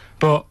off.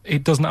 But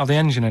it doesn't have the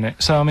engine in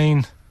it. So, I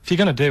mean, if you're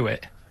going to do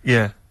it...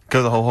 Yeah.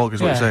 Go the whole hog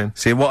is what Yeah. you're saying.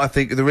 See,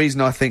 the reason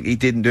I think he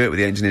didn't do it with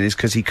the engine in is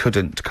because he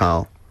couldn't,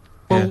 Carl.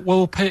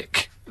 We'll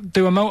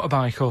do a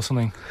motorbike or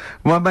something.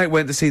 My mate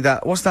went to see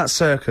that, what's that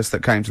circus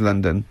that came to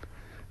London?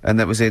 and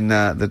that was in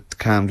the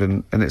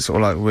Camden, and it's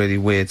sort of like really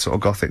weird sort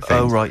of gothic thing.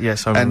 Oh right,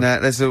 yes. I And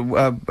remember.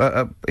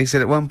 there's he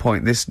said at one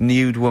point this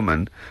nude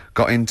woman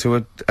got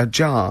into a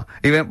jar.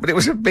 He went, but it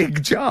was a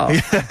big jar. He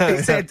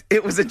said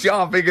it was a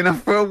jar big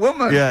enough for a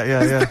woman. Yeah,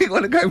 yeah, yeah. People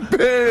want to go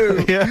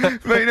boo. Yeah.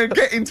 But,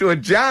 get into a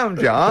jam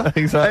jar.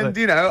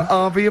 Exactly. And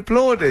I'll be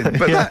applauding.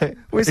 But that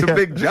was a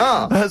big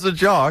jar. That's a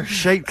jar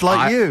shaped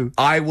like you.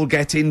 I will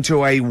get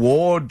into a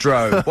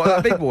wardrobe. What,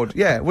 that big wardrobe?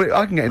 Yeah,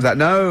 I can get into that.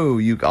 No,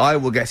 I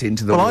will get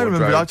into the wardrobe. I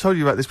remember, I told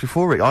you about this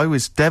before, Rick. I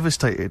was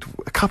devastated.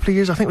 I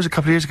think it was a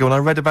couple of years ago, when I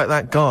read about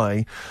that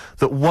guy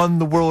that won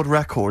the world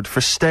record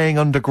for staying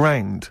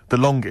underground the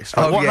longest.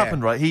 Like, what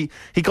happened, right? He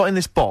got in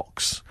this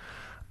box,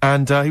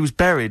 and he was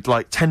buried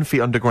like 10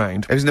 feet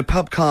underground. It was in a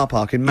pub car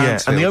park in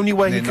Mansfield. Yeah, and the only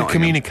way he near could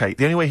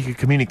Nottingham.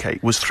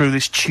 communicate was through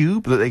this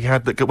tube that they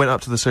had that went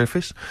up to the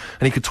surface,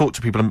 and he could talk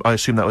to people, and I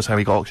assume that was how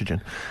he got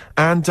oxygen.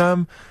 And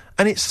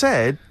it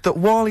said that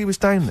while he was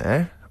down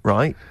there,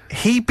 right,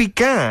 he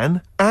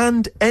began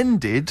and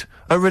ended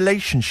a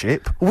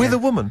relationship with a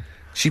woman.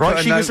 She right, put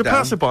a she was note a down.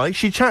 passerby.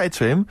 She chatted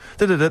to him.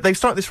 They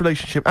started this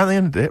relationship, and they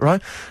ended it.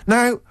 Right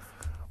now,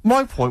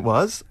 my point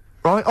was,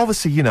 right.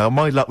 Obviously,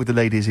 my luck with the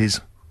ladies is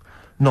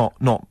not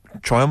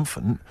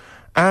triumphant,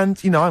 and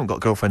I haven't got a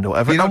girlfriend or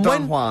whatever. You're not and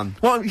Don Juan.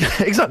 Well,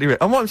 exactly right.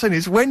 And what I'm saying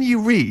is, when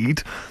you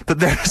read that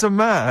there's a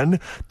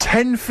man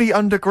 10 feet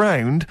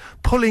underground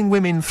pulling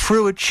women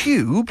through a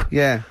tube,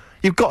 Yeah.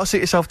 you've got to sit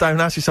yourself down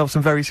and ask yourself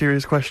some very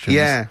serious questions.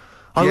 Yeah.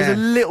 I was Yeah. a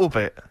little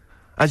bit,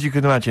 as you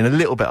can imagine, a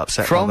little bit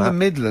upset From by the that.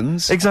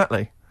 Midlands.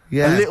 Exactly.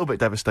 Yeah. A little bit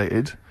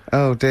devastated.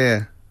 Oh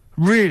dear.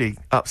 Really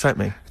upset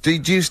me. Do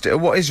you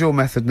what is your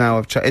method now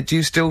of do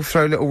you still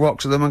throw little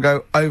rocks at them and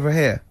go over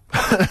here?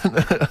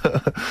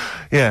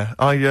 Yeah,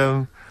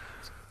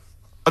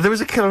 there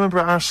was a kid I remember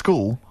at our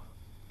school,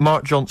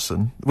 Mark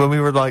Johnson, when we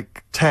were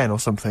like 10 or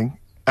something,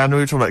 and we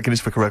were talking about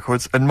Guinness Book of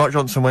Records, and Mark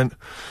Johnson went,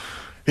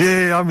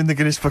 "Yeah, I'm in the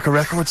Guinness Book of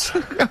Records."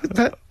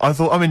 I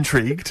thought, I'm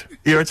intrigued.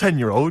 You're a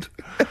 10-year-old.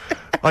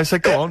 I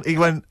said, go on. He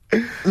went,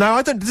 "No,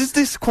 I don't, does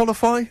this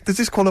qualify? Does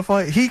this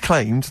qualify?" He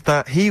claimed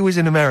that he was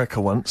in America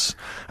once,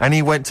 and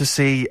he went to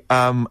see,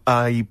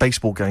 a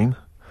baseball game,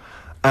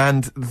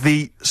 and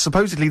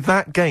supposedly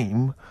that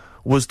game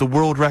was the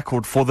world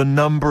record for the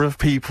number of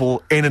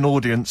people in an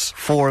audience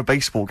for a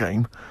baseball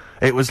game.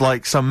 It was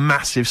like some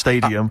massive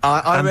stadium,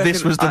 and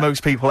this was the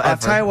most people ever. I'll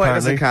tell you what it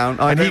doesn't count.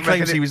 And he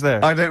claims he was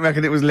there. I don't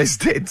reckon it was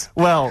listed.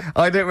 Well,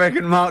 I don't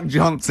reckon Mark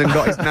Johnson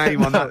got his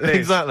name on that list.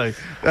 Exactly.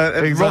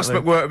 Ross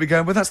McWhirter would be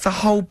going, but that's the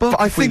whole book.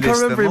 But I if we think I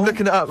list remember them him all."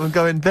 looking it up and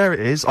going, "There it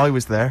is. I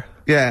was there."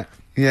 Yeah.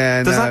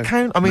 Yeah. Does no. that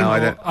count? I mean, No, I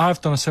Well, don't. I've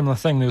done a similar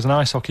thing. There was an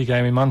ice hockey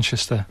game in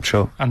Manchester.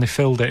 Sure. And they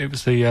filled it. It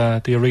was the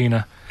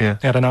arena. Yeah.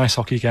 They had an ice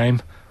hockey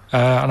game,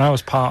 and I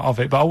was part of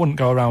it, but I wouldn't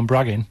go around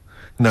bragging.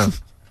 No.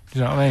 Do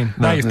you know what I mean?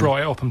 Now you've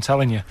brought it up, I'm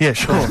telling you. Yeah,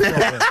 sure.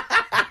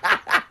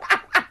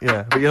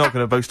 Yeah, but you're not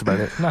going to boast about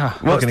it. Nah.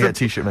 You're not going to get a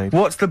t-shirt made.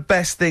 What's the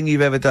best thing you've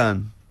ever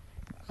done?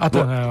 I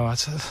don't know.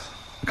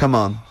 Come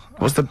on.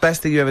 What's the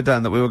best thing you've ever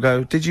done that we will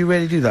go, did you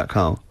really do that,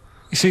 Carl?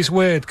 You see, it's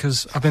weird,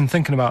 because I've been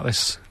thinking about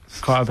this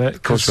quite a bit.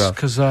 Of course you have.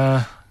 Because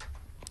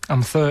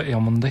I'm 30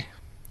 on Monday.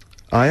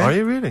 Are you? Are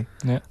you really?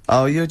 Yeah.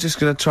 Oh, you're just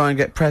going to try and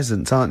get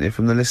presents, aren't you,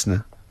 from the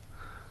listener?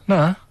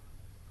 No.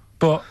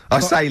 But... I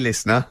say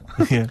listener.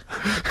 Yeah.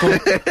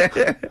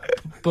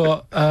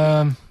 But,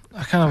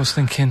 I kind of was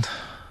thinking,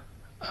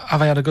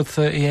 have I had a good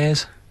 30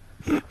 years?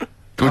 What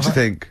do you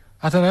think?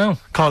 I don't know.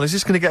 Carl, is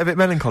this going to get a bit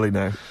melancholy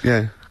now?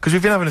 Yeah. Because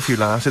we've been having a few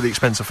laughs at the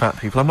expense of fat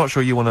people. I'm not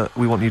sure we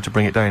want you to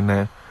bring it down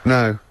now.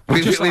 No.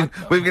 We've just- been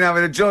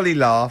having a jolly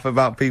laugh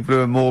about people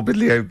who are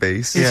morbidly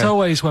obese. It's Yeah.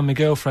 always when my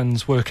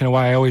girlfriend's working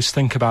away, I always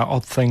think about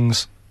odd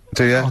things,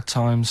 Do you? odd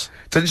times.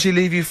 Doesn't she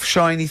leave you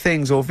shiny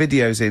things or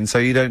videos in so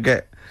you don't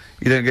get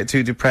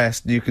too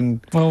depressed and you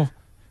can... Well,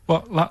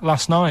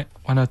 last night,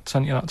 when I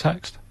sent you that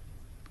text.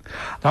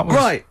 That was...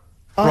 Right.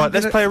 Right,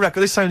 let's play a record.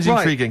 This sounds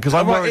intriguing, because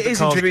I'm worried It that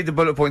isn't Carl's... to read the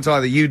bullet points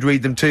either. You'd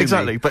read them to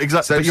Exactly, me. but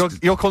So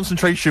but your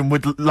concentration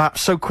would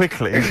lapse so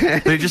quickly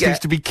that it just Yeah. needs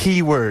to be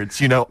keywords,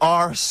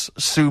 arse,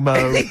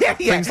 sumo,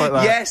 things like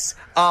that. Yes,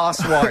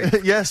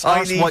 arsewipe. Yes, I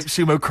arse need- wipe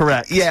sumo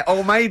correct. Yeah,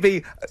 or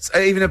maybe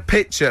even a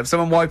picture of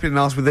someone wiping an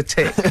arse with a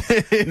tick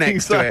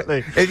next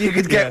Exactly. to it. If you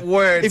could get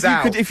words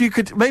out. If you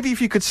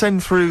could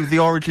send through the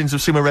origins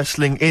of sumo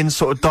wrestling in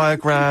sort of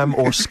diagram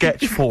or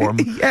sketch form,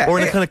 Yeah. or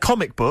in a kind of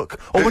comic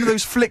book, or one of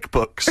those flick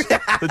books,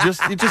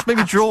 that you just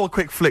maybe draw a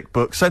quick flick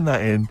book, send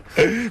that in.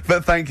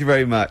 But thank you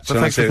very much. But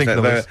thanks for thinking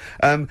of us.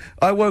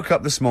 I woke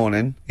up this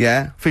morning,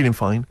 yeah. Feeling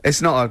fine.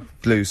 It's not a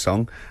blues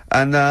song.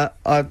 And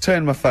I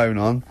turned my phone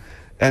on,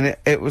 and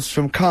it was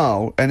from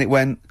Carl, and it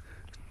went,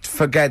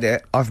 "Forget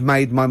it, I've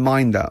made my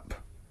mind up."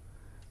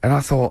 And I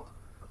thought,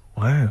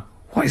 Wow.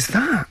 what is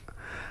that?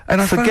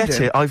 And I phoned Forget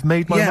him. it, I've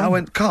made my Yeah, mind. I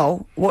went,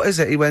 "Carl, what is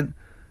it?" He went,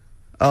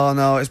 "Oh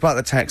no, it's about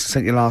the text I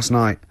sent you last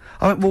night."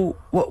 I went, "Well,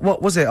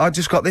 what was it? I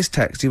just got this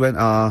text." He went,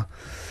 "Oh,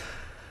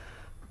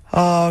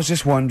 I was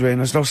just wondering,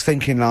 I was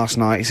thinking last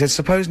night." He said,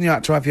 "Supposing you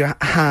had to have your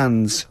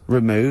hands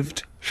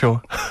removed,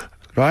 Sure.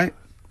 right?"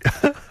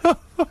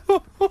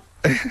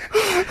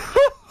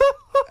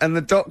 And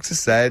the doctor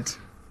said,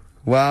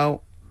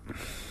 well,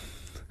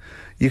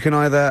 you can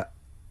either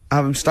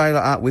have them stay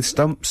like that with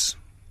stumps,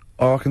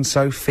 or I can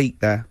sew feet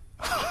there.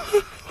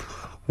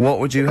 What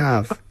would you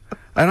have?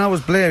 And I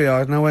was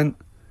bleary-eyed, and I went,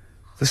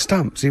 the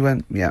stumps? He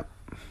went, yeah.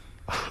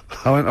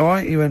 I went, all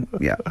right? He went,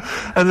 yeah.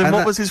 And then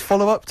what was his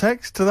follow-up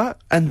text to that?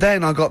 And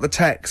then I got the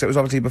text, it was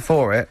obviously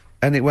before it,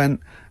 and it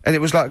went, and it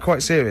was like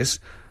quite serious.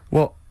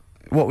 What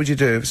would you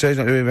do if surgery's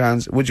not doing with your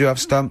hands? Would you have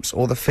stumps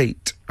or the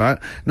feet, right?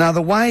 Now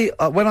the way,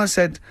 when I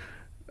said,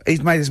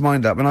 he's made his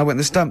mind up, and I went,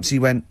 the stumps, he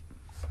went,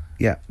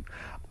 yeah.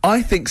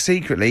 I think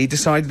secretly he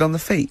decided on the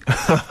feet,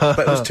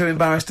 but was too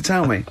embarrassed to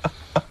tell me.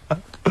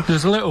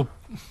 There's a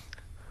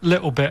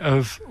little bit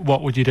of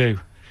what would you do?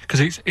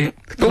 Because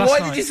But why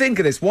did you think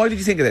of this? Why did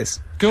you think of this?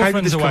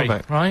 Girlfriend's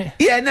away, right?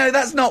 Yeah, no,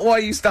 that's not why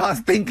you start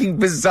thinking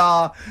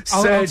bizarre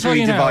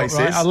surgery devices.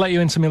 Right? I'll let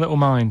you into my little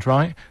mind,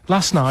 right?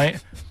 Last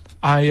night,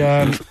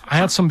 I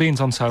had some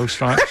beans on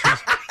toast, right?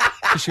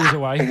 Because she was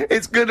away.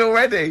 It's good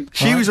already.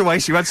 She was away,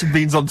 she had some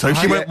beans on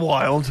toast, she went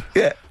wild.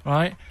 Yeah.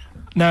 Right?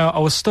 Now, I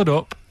was stood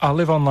up, I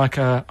live on like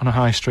on a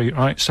high street,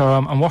 right? So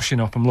I'm washing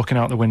up, I'm looking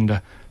out the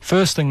window.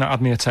 First thing that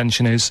had me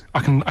attention is, I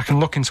can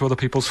look into other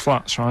people's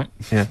flats, right?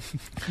 Yeah.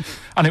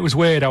 And it was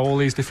weird how all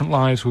these different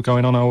lives were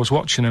going on, I was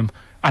watching them,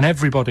 and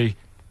everybody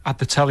had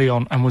the telly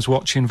on and was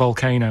watching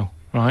Volcano,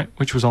 right?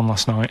 Which was on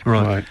last night.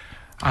 Right.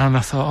 And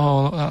I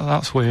thought, oh,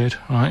 that's weird,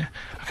 right?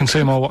 I can see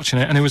them all watching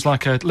it. And it was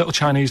like a little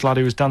Chinese lad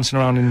who was dancing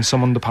around in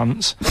some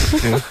underpants.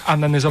 Yeah.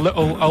 And then there's a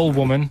little old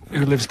woman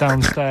who lives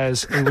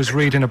downstairs who was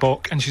reading a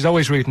book, and she's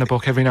always reading a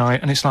book every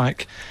night, and it's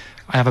like,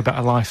 I have a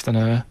better life than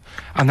her.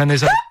 And then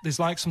there's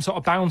like some sort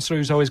of bouncer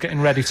who's always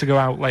getting ready to go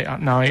out late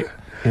at night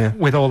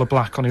with all the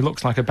black on. He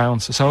looks like a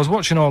bouncer. So I was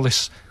watching all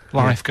this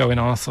life going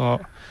on, I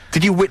thought...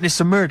 Did you witness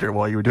a murder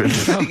while you were doing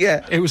this?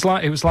 Yeah. It was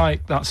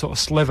like that sort of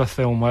Sliver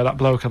film where that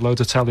bloke had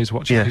loads of tellies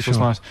watching people's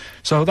lives.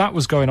 So that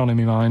was going on in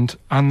my mind.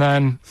 And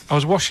then I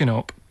was washing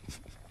up,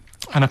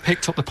 and I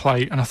picked up the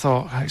plate, and I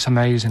thought, oh, it's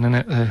amazing, isn't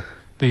it?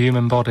 The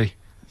human body.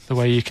 The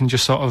way you can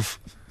just sort of,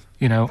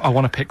 you know, I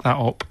want to pick that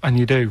up, and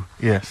you do.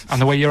 Yes.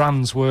 And the way your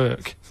hands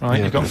work, right?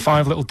 Yeah. You've got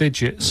 5 little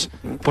digits,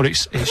 but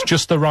it's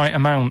just the right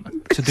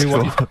amount to do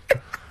what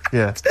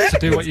to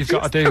do what you've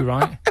got to do,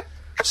 right?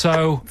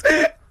 So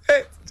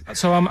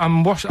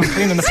I'm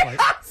cleaning the plate.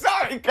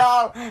 Sorry,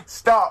 Carl.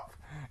 Stop.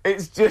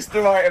 It's just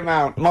the right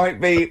amount. Might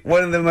be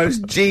one of the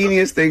most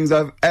genius things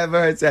I've ever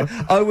heard said.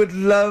 I would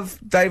love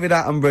David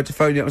Attenborough to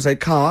phone you up and say,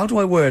 Carl, how do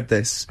I word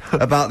this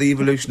about the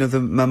evolution of the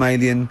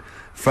mammalian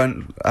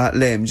front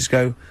limb? Just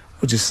go,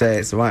 we'll just say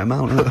it's the right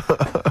amount. Isn't it?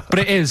 But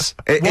it is.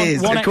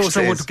 One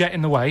extra would get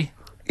in the way.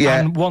 Yeah.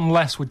 And one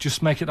less would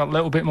just make it that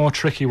little bit more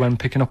tricky when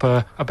picking up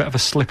a bit of a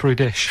slippery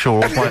dish.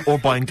 Sure, or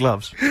buying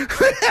gloves.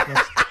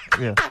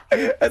 Yeah.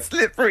 A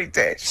slippery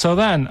dish. So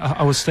then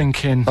I was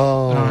thinking,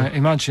 right,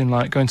 imagine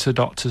like going to the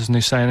doctors and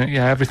they're saying,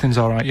 yeah, everything's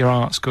all right, your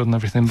heart's good and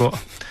everything,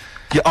 but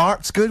your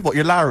art's good. What,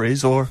 your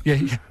Larry's or your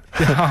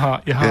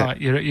heart,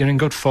 you're in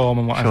good form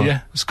and whatever.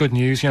 Yeah, it's good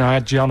news. You know, I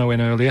had Giano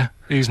in earlier.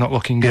 He's not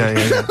looking good.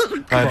 Yeah.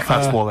 I had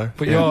Fats Waller.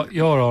 But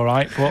you're all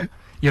right. But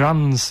your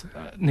hands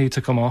need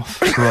to come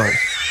off. Right.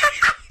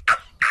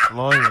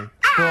 Blimey.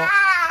 But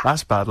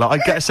that's bad.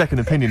 Like, I'd get a second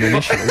opinion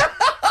initially.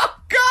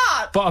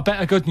 But a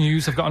better good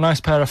news, I've got a nice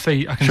pair of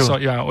feet I can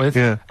sort you out with.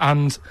 Yeah.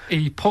 And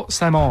he puts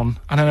them on,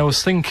 and then I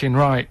was thinking,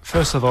 right,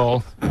 first of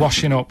all,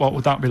 washing up, what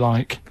would that be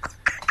like?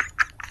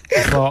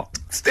 I thought,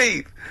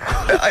 Steve,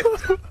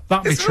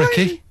 that'd be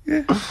tricky.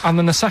 Right. Yeah. And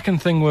then the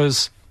second thing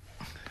was,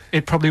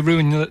 it'd probably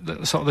ruin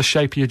the sort of the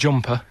shape of your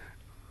jumper.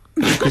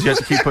 Because you had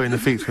to keep putting the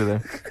feet through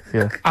there.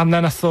 Yeah. And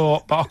then I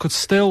thought, but I could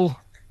still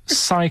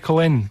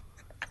cycle in.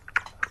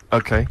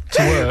 Okay.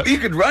 To work. You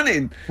could run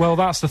in. Well,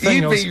 that's the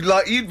thing.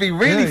 You'd be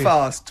really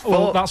fast.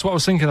 Well, that's what I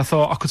was thinking. I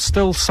thought I could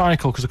still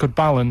cycle because I could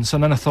balance,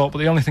 and then I thought, but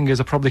the only thing is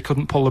I probably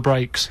couldn't pull the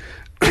brakes.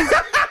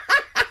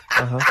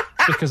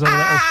 Because of the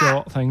little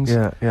short things.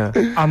 Yeah.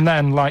 And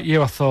then, like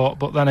you, I thought,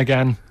 but then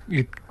again,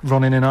 you'd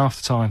run in half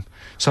the time.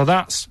 So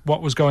that's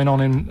what was going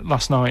on in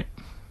last night.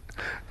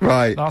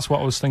 Right. That's what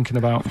I was thinking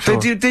about. Sure.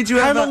 Did you?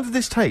 How long did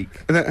this take?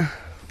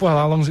 Well,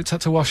 how long does it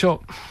take to wash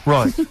up?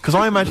 Right, because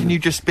I imagine you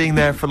just being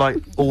there for, like,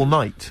 all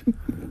night.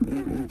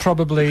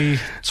 Probably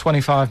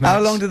 25 minutes.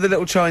 How long did the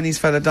little Chinese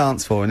fella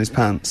dance for in his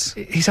pants?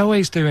 He's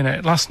always doing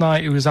it. Last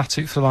night he was at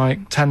it for,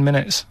 like, 10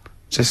 minutes.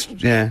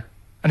 Yeah.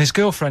 And his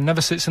girlfriend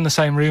never sits in the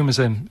same room as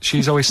him.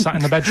 She's always sat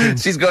in the bedroom.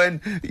 She's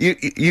going,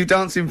 you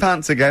dance in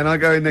pants again, I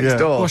go in next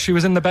door. Well, she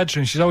was in the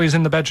bedroom. She's always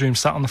in the bedroom,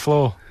 sat on the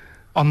floor,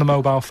 on the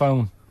mobile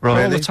phone.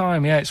 Right. All the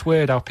time, yeah. It's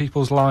weird how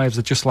people's lives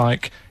are just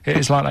like, it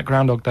is like that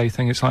Groundhog Day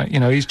thing. It's like, you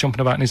know, he's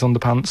jumping about in his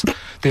underpants.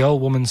 The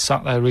old woman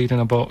sat there reading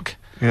a book.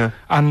 Yeah.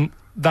 And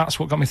that's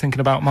what got me thinking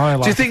about my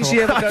life. Do you think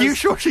she ever goes... Are you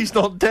sure she's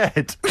not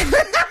dead?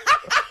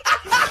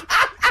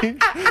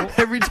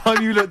 Every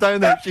time you look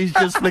down there, she's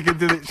just flicking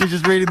through it. She's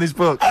just reading this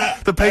book.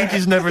 The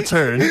pages never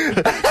turn.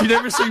 She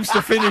never seems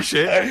to finish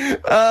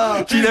it.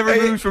 She never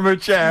moves from her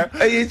chair.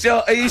 Are you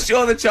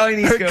sure the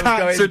Chinese Her girl's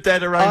cats going? are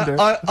dead around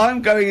her.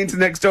 I'm going into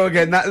next door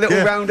again. That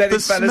little round-headed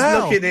the fella's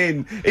smell. looking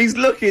in. He's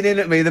looking in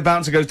at me. The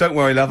bouncer goes, "Don't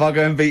worry, love. I'll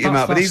go and beat him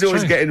up." But he's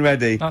always true. getting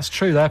ready. That's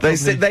true. They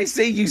They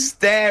see you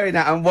staring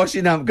at and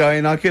washing up,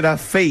 going, "I could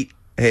have feet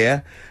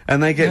here,"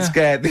 and they get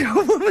scared. The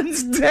old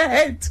woman's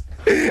dead.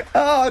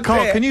 Oh,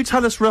 Carl, dear. can you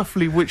tell us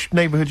roughly which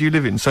neighbourhood you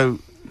live in, so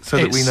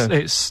that we know?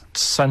 It's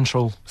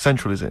central.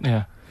 Central, is it?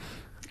 Yeah.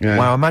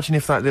 Wow, imagine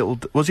if that little...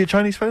 Was he a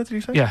Chinese fella, did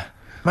you say? Yeah.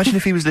 Imagine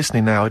if he was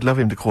listening now. I'd love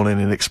him to call in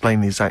and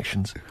explain his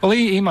actions. Well,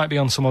 he might be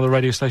on some other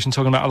radio station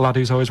talking about a lad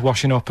who's always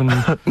washing up and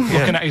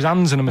looking at his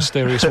hands in a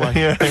mysterious way.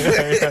 Yeah.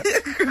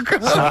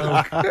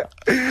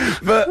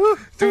 But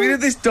do we know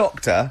this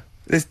doctor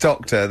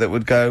that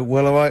would go,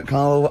 "Well, all right,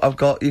 Carl,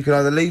 you can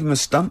either leave them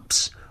as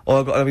stumps, or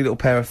I've got a little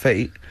pair of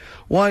feet."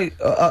 Why?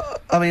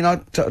 I mean, I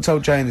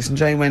told Jane this, and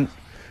Jane went,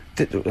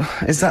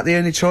 "Is that the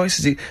only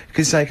choice?" You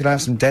could say, "Could I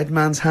have some dead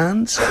man's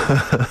hands?"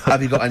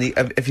 Have you got any?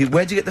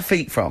 Where'd you get the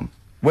feet from?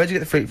 Where'd you get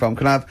the feet from?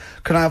 Can I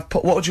have?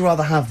 What would you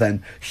rather have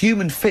then?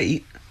 Human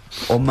feet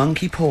or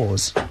monkey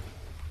paws?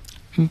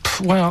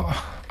 Well,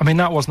 I mean,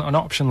 that wasn't an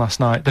option last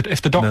night. That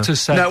if the doctors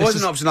said... No, it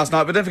wasn't an option last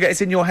night, but don't forget, it's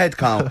in your head,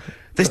 Carl.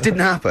 This didn't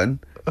happen.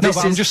 No,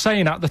 but I'm just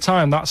saying, at the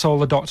time, that's all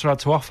the doctor had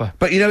to offer.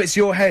 But you know, it's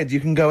your head, you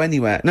can go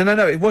anywhere. No,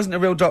 it wasn't a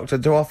real doctor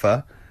to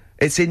offer.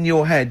 It's in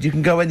your head, you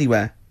can go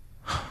anywhere.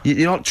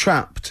 You're not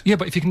trapped. Yeah,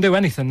 but if you can do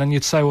anything, then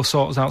you'd say we'll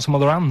sort us out some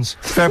other hands.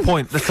 Fair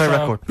point. Let's play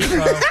record.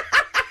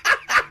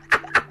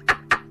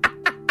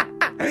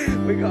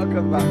 We gotta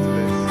come back to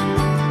this.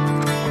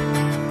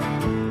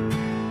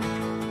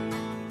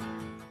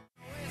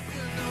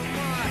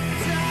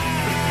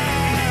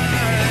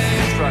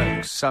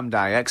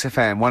 Someday,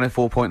 XFM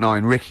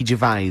 104.9, Ricky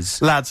Gervais.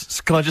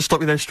 Lads, can I just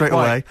stop you there straight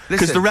away?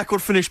 Because Listen. the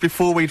record finished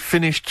before we'd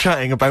finished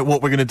chatting about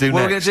what we're going to do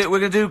next. We're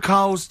gonna do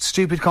Carl's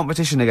stupid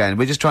competition again.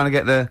 We're just trying to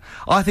get the...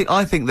 I think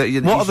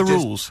that... What are the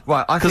rules?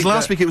 Right, I think Because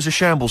last week it was a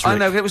shambles, Rick. I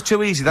know, it was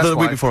too easy, that's The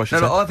why. week before, I should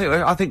say.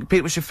 No, I think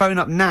people should phone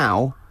up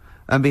now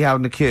and be held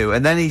in a queue,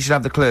 and then he should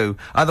have the clue.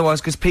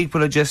 Otherwise, because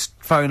people are just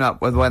phone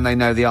up when they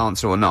know the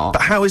answer or not.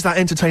 But how is that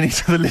entertaining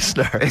to the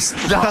listener?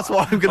 That's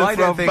what I'm going to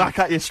throw back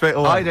at you straight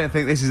away. I don't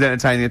think this is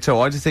entertaining at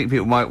all. I just think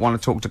people might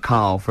want to talk to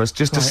Carl for us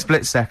just a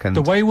split second.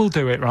 The way we'll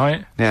do it,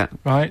 right? Yeah.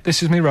 Right,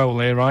 this is me roll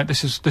here, right?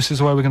 This is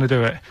the way we're going to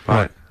do it.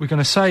 Right. We're going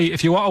to say,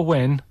 if you want to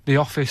win The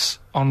Office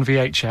on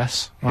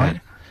VHS, right? Yeah.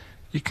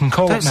 You can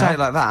call Don't it now. say it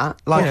like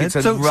that, like Yeah, it's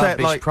a don't say it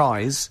rubbish like-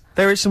 prize.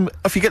 There is some...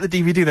 If you get the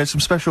DVD, there's some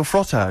special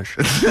frottage.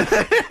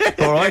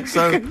 Alright,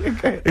 so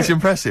it's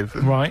impressive.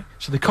 Right,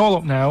 so they call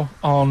up now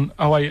on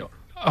 08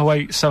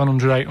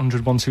 700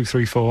 800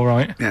 1234,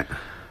 right? Yeah.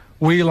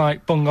 We,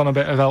 bung on a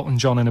bit of Elton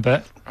John in a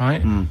bit,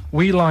 right?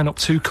 We line up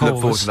two callers.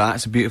 Look forward to that.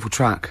 It's a beautiful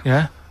track.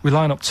 Yeah? We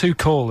line up two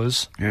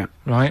callers, Yeah.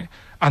 right?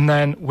 And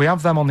then we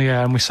have them on the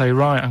air and we say,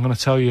 right, I'm going to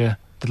tell you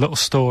the little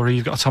story,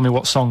 you've got to tell me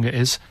what song it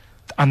is.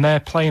 And they're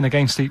playing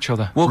against each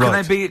other. Well,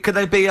 Right. could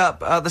they be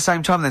up at the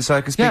same time then, so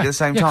they can speak at the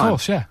same time? of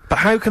course, yeah. But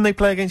how can they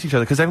play against each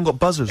other? Because they haven't got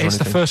buzzers or It's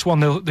the anything. first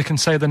one, they can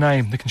say the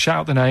name, they can shout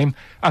out the name,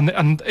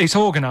 and it's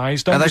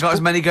organised. Have they got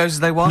as many goes as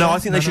they want? No, I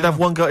think they should have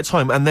one go at a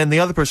time, and then the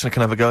other person can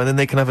have a go, and then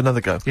they can have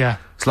another go. Yeah.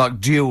 It's like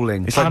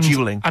duelling. It's like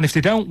duelling. And if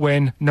they don't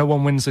win, no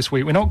one wins this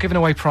week. We're not giving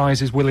away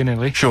prizes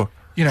willy-nilly. Sure.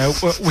 You know,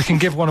 we can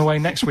give one away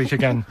next week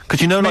again.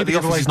 Because you know, Maybe The give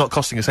Office away- is not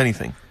costing us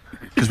anything.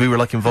 Because we were,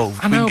 involved.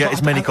 I know, we can get but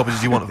as many copies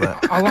as you want of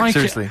that. I like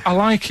Seriously. it. I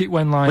like it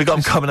when, We got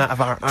them coming out of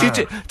our...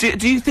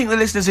 Do you think the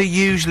listeners are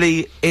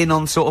usually in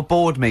on sort of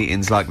board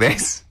meetings like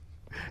this?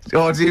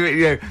 Or do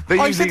you know...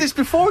 I said this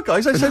before,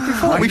 guys. I said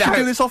before. We should know.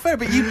 do this off air,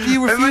 but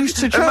you refused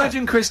to chat.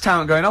 Imagine Chris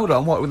Tarrant going, hold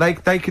on, what, they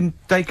can,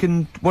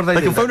 what do they do?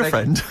 They can phone a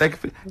friend.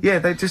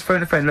 They just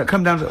phone a friend. Look,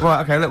 come down to,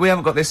 right, okay, look, we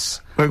haven't got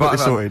this... We've got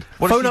this sorted.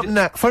 What Phone if up you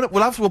now. Phone up.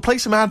 We'll play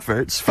some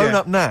adverts. Phone Yeah.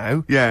 up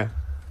now. Yeah.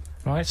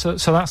 Right, so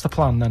that's the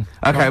plan then.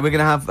 Okay, Right. we're going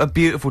to have a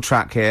beautiful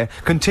track here.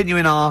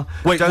 Continuing our...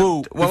 Wait,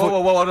 whoa, whoa,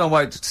 hold on,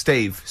 wait.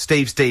 Steve.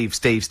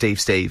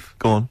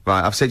 Go on.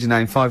 Right, I've said your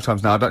name 5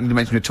 times now. I don't need to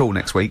mention you at all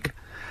next week.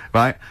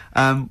 Right?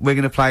 We're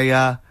going to play,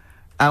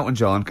 Elton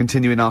John,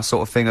 continuing our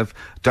sort of thing of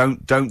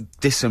don't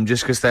diss them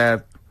just because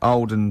they're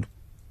old and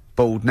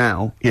bald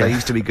now. Yeah. They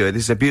used to be good.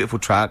 This is a beautiful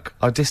track.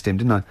 I dissed him,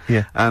 didn't I?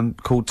 Yeah.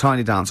 Called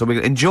Tiny Dancer. We're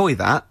going to enjoy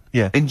that.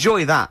 Yeah.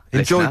 Enjoy that,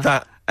 Enjoy listener.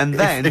 that, And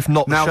then... if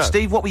not the now, show.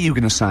 Steve, what were you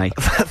going to say?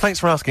 Thanks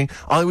for asking.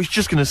 I was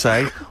just going to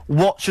say,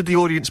 what should the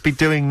audience be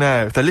doing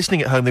now? If they're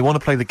listening at home, they want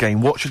to play the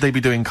game, what should they be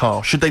doing,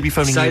 Carl? Should they be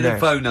phoning Say you the now?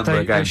 phone number They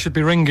again. should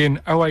be ringing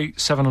 08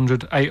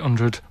 700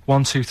 800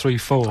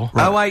 1234.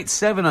 08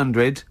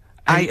 700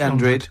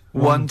 800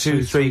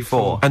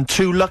 1234. And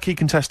 2 lucky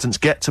contestants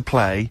get to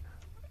play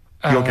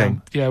your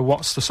game. Yeah,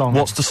 what's the song?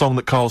 What's the song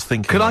that Carl's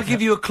thinking? Could I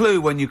give you a clue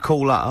when you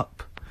call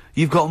up?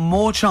 you've got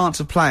more chance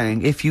of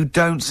playing if you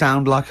don't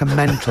sound like a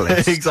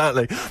mentalist.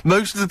 Exactly.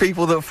 Most of the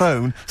people that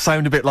phone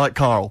sound a bit like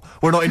Karl.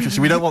 We're not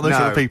interested. We don't want those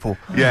sort of people.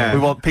 Yeah. We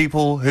want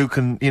people who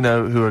can, you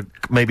know, who are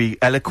maybe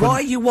eloquent. Why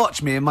you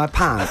watch me in my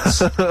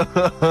pants?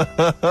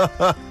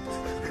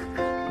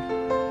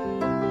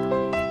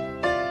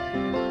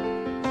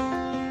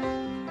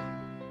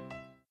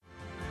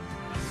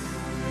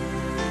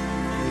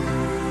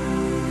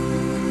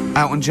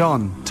 Elton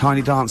John,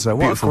 Tiny Dancer.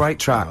 What Beautiful. a great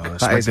track. Oh,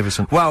 it's that is.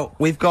 magnificent. Well,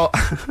 we've got...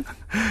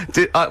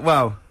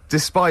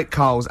 despite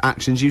Karl's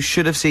actions, you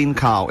should have seen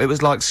Karl. It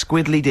was like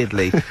squiddly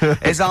diddly.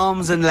 His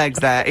arms and legs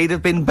there, he'd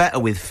have been better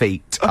with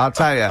feet, I'll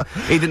tell you.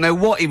 He didn't know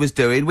what he was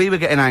doing. We were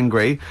getting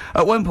angry.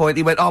 At one point,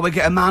 he went, oh, we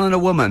get a man and a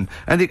woman.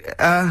 And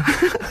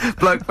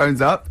bloke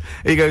phones up.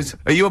 He goes,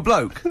 are you a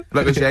bloke?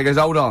 Bloke goes, yeah. He goes,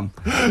 hold on.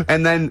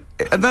 And then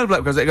another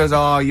bloke goes,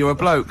 oh, you're a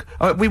bloke.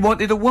 I went, we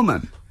wanted a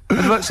woman. And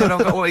the bloke said, I've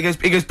got what?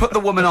 He goes, put the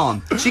woman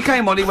on. She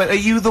came on, he went, are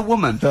you the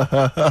woman?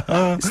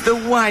 It's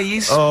the way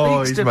he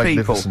speaks to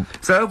people.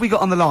 So who have we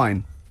got on the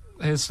line?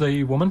 Here's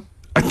the woman.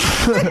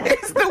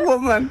 It's the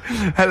woman.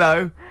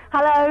 Hello.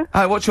 Hello.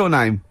 Hi, what's your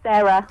name?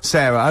 Sarah.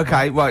 Sarah,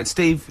 okay, right,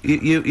 Steve,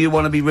 you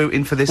want to be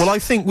rooting for this? Well, I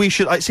think we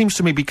should. It seems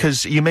to me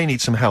because you may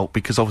need some help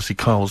because obviously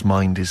Karl's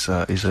mind is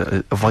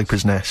a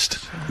viper's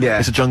nest. Yeah.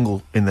 It's a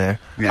jungle in there.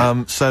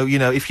 Yeah. So you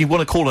know, if you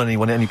want to call on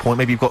anyone at any point,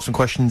 maybe you've got some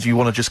questions you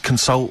want to just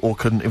consult or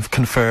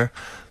confer,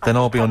 then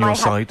I'll be on your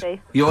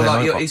side. You're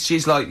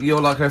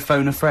like her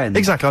phone a friend.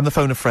 Exactly, I'm the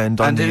phone a friend.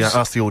 I'm And the who's-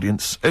 ask the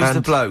audience. Who's And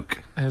the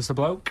bloke? Here's the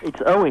bloke.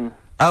 It's Owen.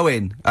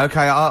 Owen.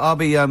 Okay, I'll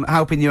be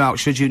helping you out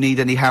should you need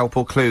any help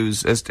or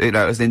clues as you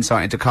know as an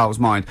insight into Karl's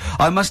mind.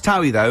 I must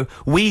tell you though,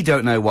 we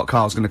don't know what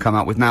Karl's going to come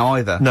up with now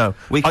either. No.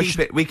 we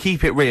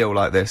keep it real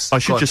like this. I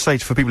should just say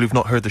for people who've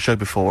not heard the show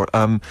before,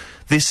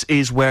 this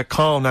is where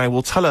Karl now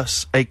will tell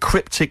us a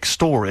cryptic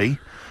story.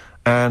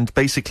 And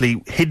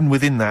basically, hidden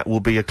within that will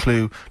be a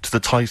clue to the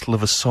title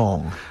of a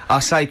song. I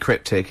say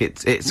cryptic.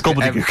 It's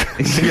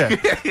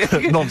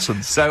gobbledygook. Yeah,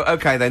 nonsense. So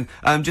okay then,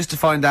 just to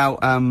find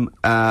out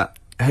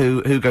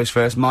who goes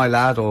first, my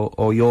lad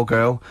or your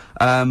girl.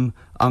 I'm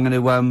going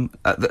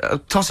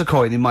to toss a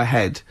coin in my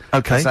head.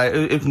 Okay. So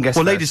who can guess?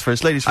 Well, first? ladies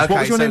first. Ladies first. Okay, what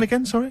was your so- name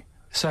again? Sorry.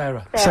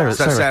 Sarah. Sarah.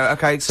 So Sarah.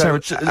 Okay. So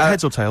Sarah,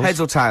 heads or tails?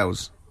 Heads or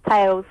tails?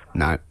 Tails.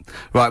 No.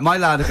 Right, my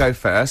lad will go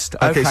first.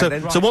 Okay, so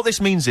then. so what this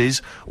means is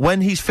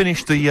when he's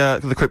finished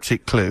the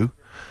cryptic clue,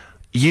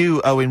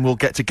 you, Owen, will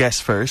get to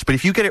guess first. But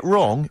if you get it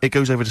wrong, it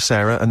goes over to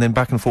Sarah, and then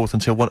back and forth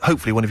until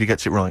hopefully one of you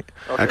gets it right.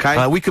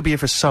 Okay. We could be here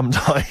for some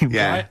time.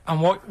 Yeah. Right,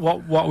 and what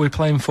are we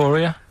playing for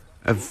here?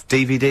 Of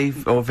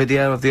DVD or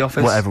video of The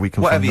Office? Whatever we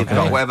can Whatever find, you've okay.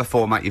 got, whatever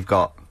format you've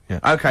got.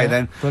 Yeah. Okay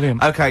then.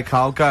 Brilliant. Okay,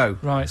 Karl, go.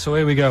 Right, so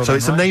here we go. So then,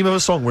 it's the right? name of a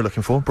song we're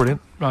looking for.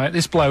 Brilliant. Right,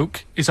 this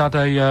bloke, he's had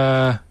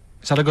a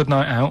good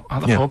night out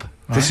at the Yeah. pub.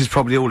 Right. This is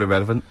probably all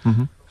irrelevant.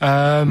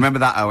 Remember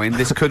that, Owen?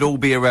 This could all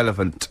be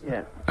irrelevant.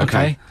 Yeah.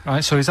 Okay.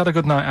 Right, so he's had a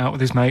good night out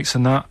with his mates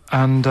and that,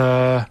 and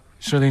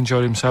he's really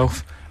enjoyed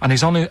himself. And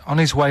he's on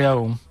his way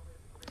home,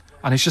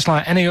 and it's just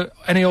like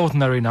any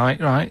ordinary night,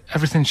 right?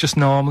 Everything's just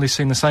normal. He's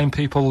seen the same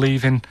people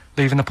leaving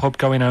the pub,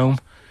 going home,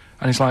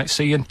 and he's like,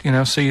 see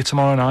you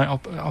tomorrow night.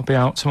 I'll be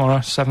out tomorrow,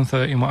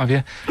 7:30 and what have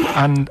you.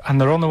 And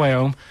they're on the way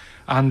home,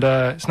 and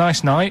it's a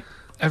nice night.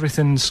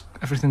 Everything's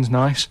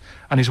nice,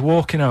 and he's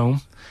walking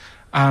home,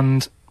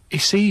 and he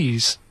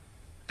sees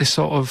this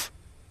sort of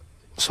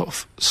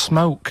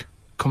smoke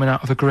coming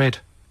out of a grid.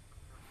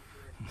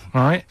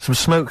 Right? Some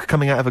smoke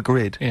coming out of a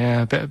grid.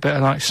 Yeah, a bit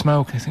of like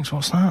smoke, and he thinks,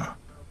 what's that?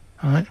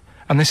 Right?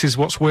 And this is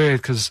what's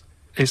weird, because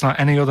it's like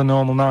any other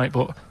normal night,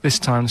 but this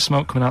time there's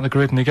smoke coming out of the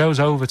grid, and he goes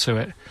over to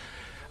it,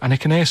 and he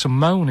can hear some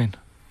moaning.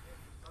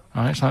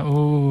 Right? It's like,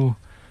 ooh.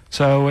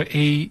 So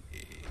he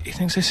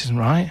thinks this isn't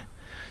right.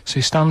 So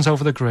he stands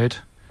over the grid,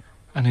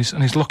 and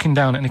he's looking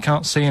down it, and he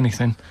can't see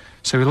anything.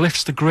 So he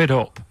lifts the grid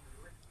up,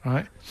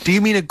 right? Do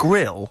you mean a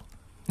grill?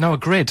 No, a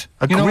grid.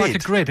 A you know, like a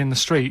grid? grid in the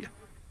street.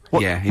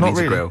 What? Yeah, he Not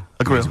means really. a grill.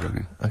 A grill. He means a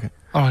grill, yeah. Okay.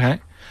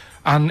 Okay.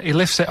 And he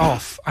lifts it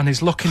off, and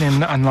he's looking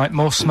in, and like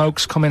more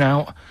smoke's coming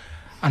out,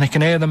 and he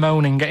can hear the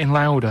moaning getting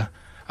louder,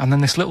 and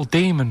then this little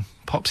demon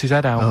pops his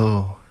head out.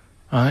 Oh.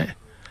 Right?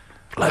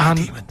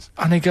 Bloody demons.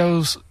 And he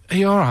goes, are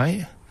you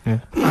alright? Yeah.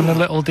 And the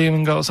little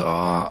demon goes,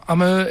 oh, I'm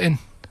hurting.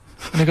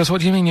 And he goes, what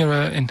do you mean you're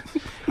hurting?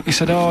 He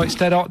said, oh, it's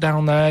dead hot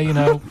down there, you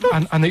know.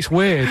 And it's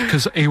weird,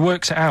 because he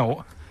works it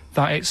out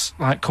that it's,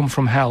 like, come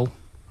from hell.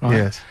 Right?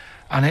 Yes.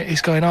 And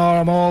he's going, oh,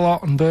 I'm all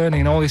hot and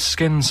burning, and all his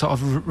skin's sort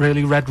of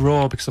really red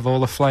raw because of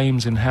all the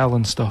flames in hell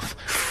and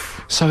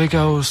stuff. So he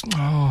goes,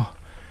 oh,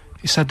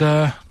 he said,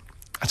 I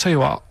tell you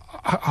what,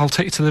 I'll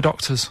take you to the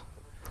doctors.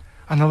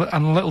 And the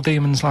little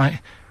demon's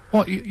like,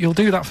 what, you'll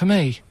do that for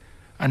me?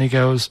 And he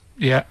goes,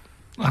 yeah,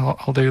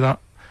 I'll do that.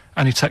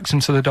 And he takes him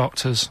to the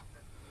doctors.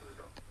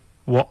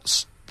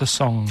 What's the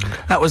song?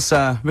 That was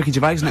Ricky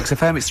Gervais on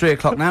XFM. It's 3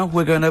 o'clock now.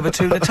 We're going over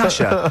to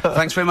Natasha.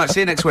 Thanks very much. See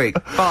you next week.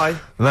 Bye.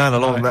 Man,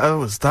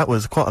 that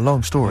was quite a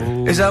long story.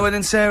 Ooh. Is Owen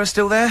and Sarah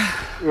still there?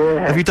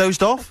 Yeah. Have you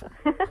dozed off?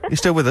 You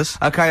still with us?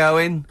 Okay,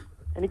 Owen.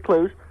 Any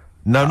clues?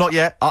 No, not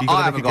yet.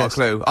 I haven't got a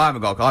clue. I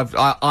haven't got.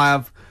 I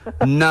have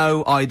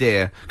No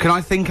idea. Can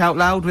I think out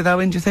loud with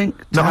Owen, do you think?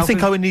 No, I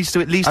think Owen needs to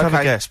at least have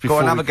a guess before Go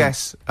on, we have a can-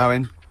 guess,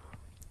 Owen.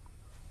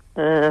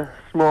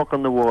 Smoke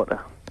on the water.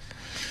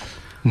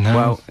 No.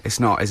 Well, it's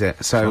not, is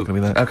it? So, not gonna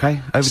be that.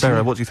 okay, over to Sarah,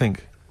 you. what do you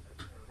think?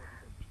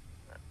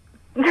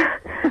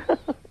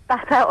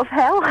 Bat out of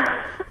hell.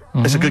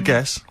 It's a good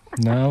guess.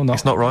 No, not.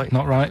 It's not right.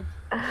 Not right.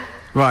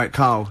 Right,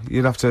 Carl,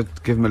 you'll have to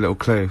give him a little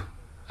clue.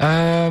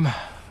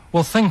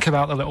 Well, think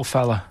about the little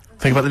fella.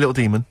 Think about the little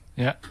demon.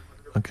 Yeah,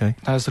 Okay,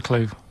 there's the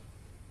clue.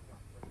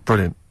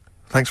 brilliant.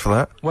 Thanks for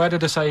that. Where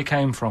did I say he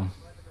came from?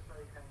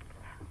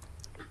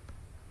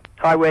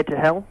 Highway to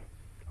Hell.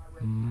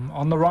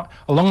 On the right,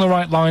 along the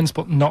right lines,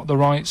 but not the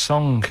right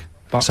song.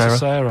 Back Sarah? to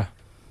Sarah.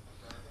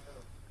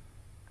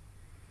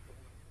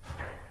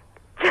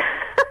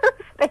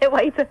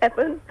 Stairway to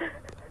Heaven.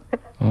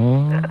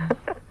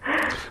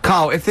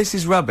 Carl, if this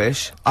is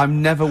rubbish,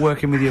 I'm never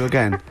working with you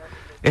again.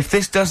 If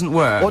this doesn't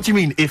work... What do you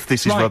mean, if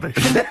this is Right. rubbish?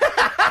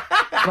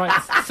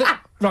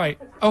 Right,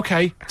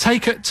 okay.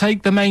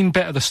 Take the main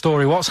bit of the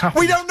story. What's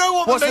happening? We don't know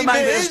what What's the the main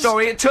main bit bit of the is.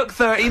 story? It took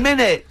 30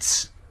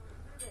 minutes!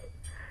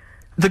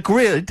 The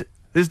grid.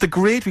 There's the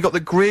grid. We got the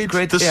grid.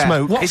 Grid, the yeah.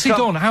 smoke. What's It's he got-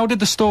 done? How did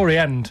the story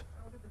end?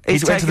 He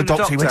He's went to the taken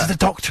doctor. He went to the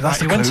doctor. That's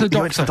He the went to clue. the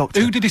He went to the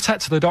doctor. Who did he take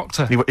to the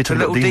doctor? He went to The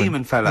little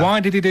demon fella. Why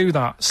did he do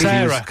that?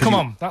 Sarah, 'cause come he-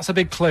 on. That's a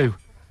big clue.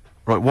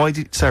 Right, why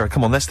did... Sarah,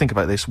 come on, let's think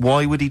about this.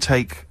 Why would he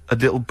take a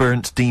little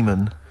burnt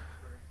demon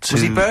to...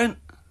 Was he burnt?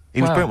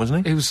 He was Well, burnt,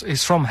 wasn't he?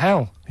 He's from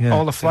hell. Yeah.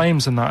 All the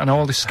flames and that, and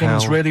all his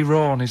skin's Hell. really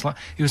raw, and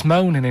he was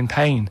moaning in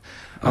pain.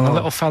 And the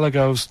little fella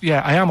goes,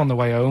 yeah, I am on the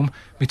way home.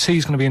 My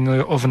tea's going to be in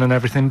the oven and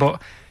everything,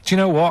 but do you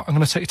know what? I'm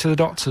going to take you to the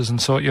doctors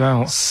and sort you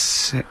out.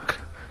 Sick.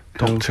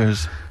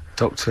 Doctors.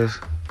 Doctors.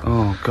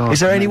 Oh, God. Is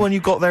there no. anyone you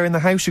got there in the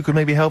house who could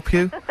maybe help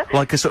you?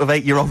 Like a sort of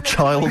 8-year-old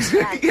child?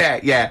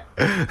 yeah.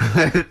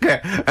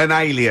 An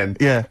alien.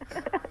 Yeah.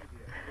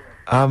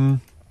 I've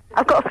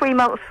got a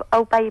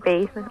 3-month-old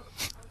baby.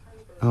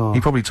 Oh. He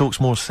probably talks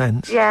more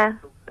sense. Yeah.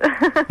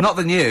 Not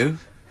than you.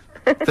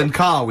 Than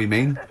Carl, we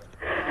mean.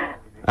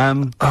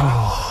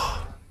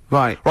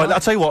 Right. Right, I'll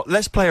tell you what,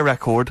 let's play a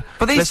record.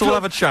 But these let's all poor-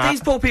 have a chat.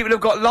 These poor people have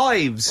got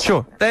lives.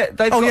 Sure. They've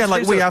Oh, got yeah, to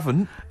like do we something.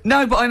 haven't.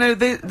 No, but I know,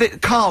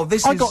 Carl,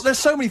 this is... There's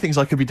so many things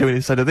I could be doing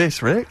instead of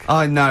this, Rick.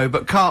 I know,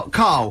 but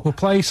Carl, We'll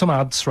play some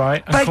ads,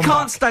 right? and they come can't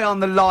back. stay on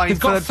the line They've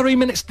got for... 3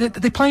 minutes.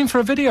 They're playing for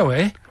a video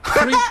here.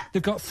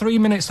 They've got 3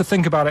 minutes to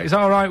think about it. Is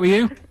that all right with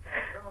you?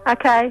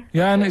 Okay.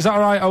 Yeah, and is that all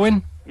right,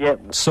 Owen?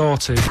 Yep.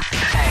 Sorted.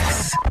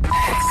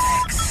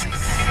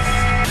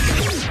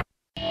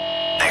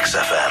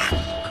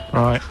 XFM.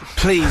 Right.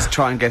 Please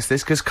try and guess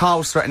this, because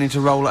Carl's threatening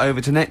to roll it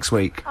over to next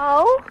week.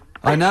 Oh.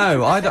 I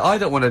know, I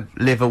don't want to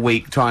live a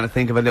week trying to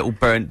think of a little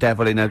burnt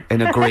devil in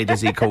a grid,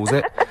 as he calls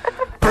it.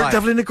 Burnt Right.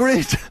 devil in a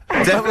grid.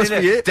 Devil must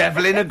in be a, it.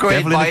 devil in a grid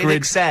Devil in by a grid.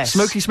 excess.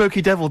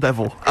 Smoky devil.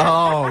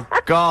 Oh,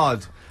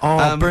 God.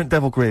 Oh, burnt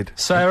devil grid.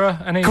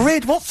 Sarah, any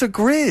Grid? What's a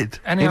grid?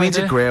 any He means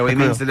a idea? grill, he A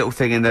grill. means the little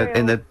thing in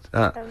the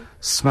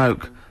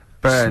smoke.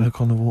 Burn.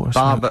 Smoke on the water.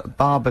 smoke.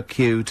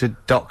 Barbecue to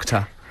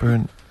doctor.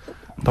 Burnt.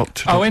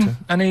 Doctor. Owen,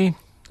 any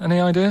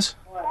ideas?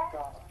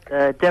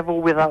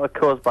 Devil Without a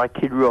Cause by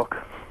Kid Rock.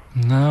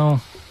 No.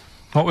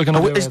 What we're going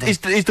to Oh, do is, here,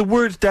 then? is the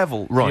word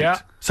devil right? Yeah.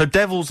 So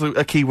devil's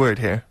a key word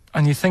here.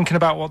 And you're thinking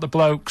about what's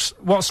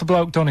the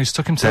bloke done? He's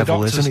took him to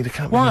Devil, the doctors. isn't he? They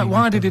can't Why really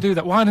why make did he do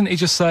that? Why didn't he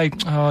just say,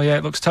 oh yeah,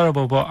 it looks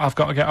terrible, but I've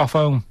got to get off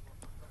home?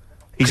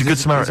 He's a good He's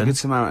a Samaritan. good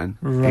Samaritan.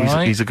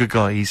 Right. He's a good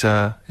guy. He's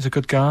He's a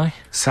good guy.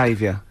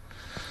 Saviour.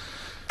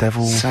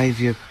 devil.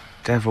 Saviour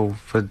devil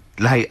for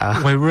later.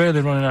 We're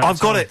really running out of I've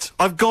got time. it.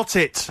 I've got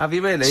it. Have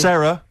you really?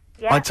 Sarah,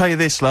 Yeah. I tell you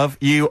this, love.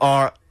 You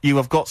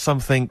have got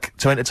something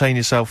to entertain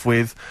yourself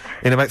with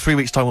in about 3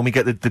 weeks' time when we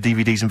get the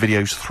DVDs and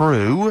videos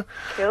through.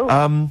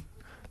 Cool.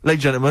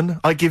 Ladies and gentlemen,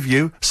 I give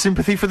you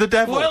Sympathy for the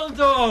Devil. Well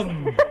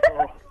done!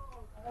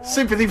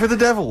 Sympathy for the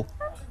Devil.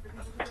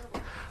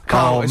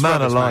 Carl, Oh, it's man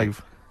rubbish, alive.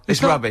 mate.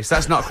 It's rubbish.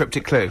 That's not a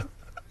cryptic clue.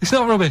 It's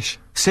not rubbish.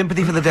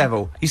 Sympathy for the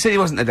devil. You said he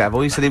wasn't the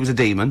devil. You said he was a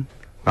demon.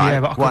 Right.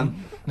 Yeah, but I one.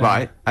 couldn't- no.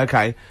 Right.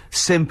 Okay.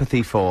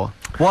 Sympathy for.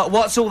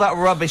 What's all that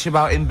rubbish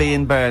about him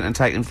being burnt and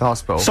taken to the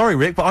hospital? Sorry,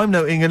 Rick, but I'm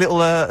noting a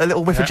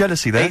little whiff of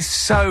jealousy there. He's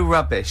so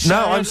rubbish.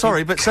 No, I'm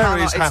sorry, but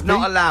Sarah is happy. It's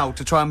not allowed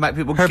to try and make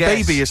people Her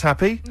guess. baby is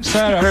happy.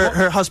 Sarah,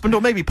 her husband,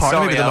 or maybe partner,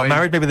 Sorry, maybe they're not Owen.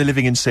 married, maybe they're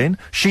living in sin.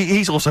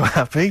 He's also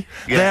happy.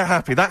 Yeah. They're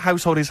happy. That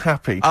household is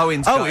happy.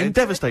 Owen's got Owen, it.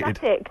 devastated.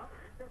 Fantastic.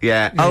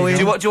 Yeah. Oh, do yeah.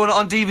 you want it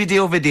on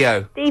DVD or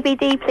video?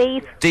 DVD,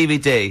 please.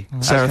 DVD.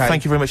 Sarah, Okay.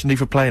 thank you very much indeed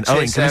for playing. Cheers,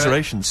 Owen, Sarah.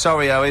 commiserations.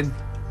 Sorry, Owen.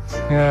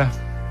 yeah.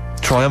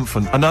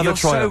 Triumphant. Another You're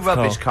so triumph.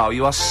 rubbish, Carl.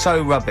 You are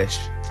so rubbish.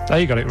 There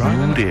you got it right, Oh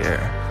then. dear.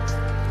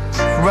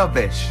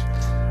 Rubbish.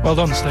 Well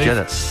done, Steve.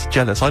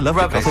 Jealous. I loved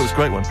it. I Rubbish. thought it was a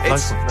great one. It's-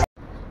 Nice one.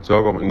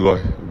 Chào các mọi người,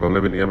 và hôm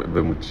nay bên em lại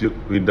về một chiếc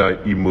Hyundai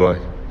i10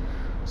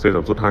 xe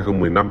sản xuất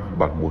 2015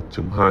 bản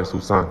 1.2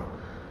 Tucson,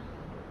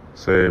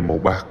 xe màu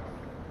bạc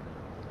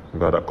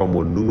và đã có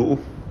mùn nước lũ.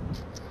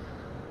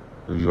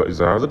 Vì vậy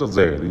giá rất là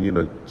rẻ. Tuy nhiên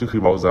là trước khi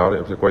báo giá thì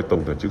em sẽ quay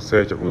tổng thể chiếc xe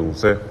cho mọi người cùng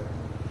xem.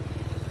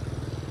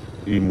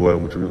 i10 là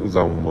một trong những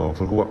dòng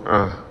phân khúc hạng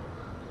A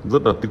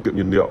rất là tiết kiệm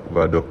nhiên liệu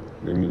và được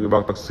những cái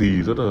bác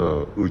taxi rất là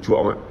ưa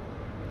chuộng ấy.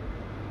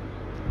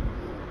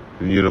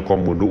 Tuy nhiên là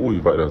con mùa lũ vì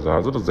vậy là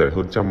giá rất là rẻ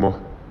hơn trăm thôi.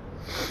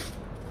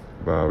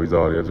 Và bây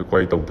giờ thì em sẽ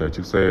quay tổng thể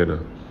chiếc xe này.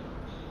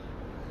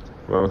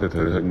 Các bạn có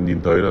thể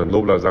nhìn thấy là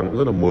lốp la răng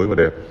rất là mới và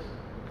đẹp.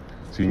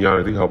 Xi nhan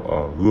này tích hợp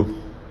ở gương,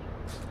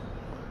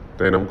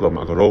 tay nắm cửa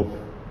mạ chrome,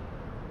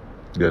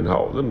 đèn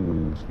hậu rất là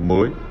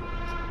mới.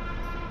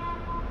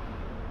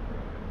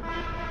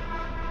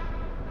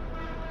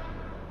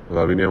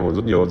 Và bên em còn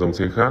rất nhiều dòng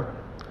xe khác.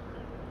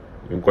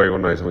 Em quay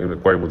con này xong em lại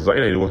quay một dãy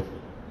này luôn.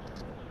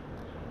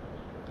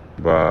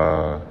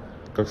 Và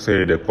các xe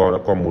đã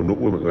qua mùa lũ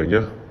rồi mọi người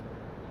nhé.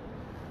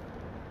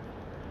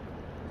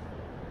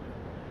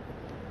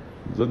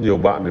 Rất nhiều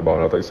bạn thì bảo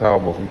là tại sao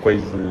mà không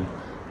quay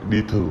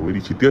đi thử với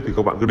đi chi tiết, thì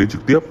các bạn cứ đến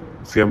trực tiếp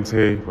xem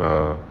xe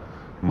và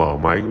mở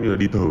máy cũng như là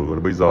đi thử.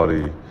 Còn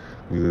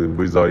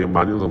bây giờ em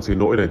bán những dòng xe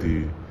nỗi này thì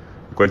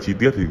quay chi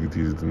tiết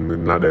thì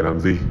là để làm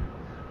gì?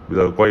 Bây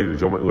giờ quay để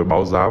cho mọi người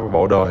báo giá và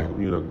báo đời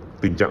cũng như là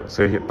tình trạng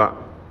xe hiện tại.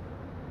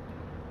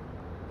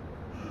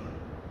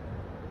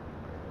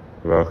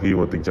 Và khi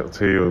mà tình trạng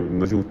xe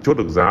nói chung chốt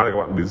được giá thì các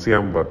bạn đến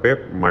xem và test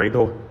máy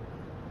thôi.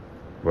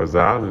 Và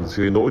giá thì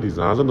xe nỗi thì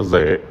giá rất là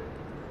rẻ.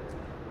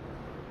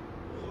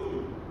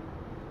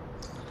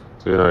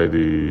 Xe này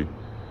thì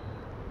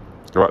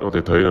các bạn có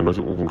thể thấy là nó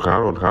cũng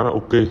còn khá là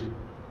ok.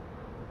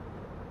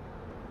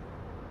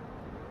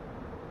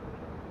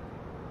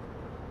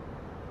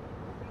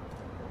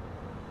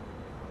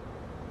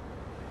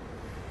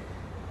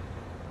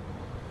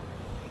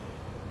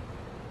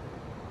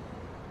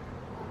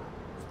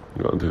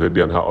 Các bạn thấy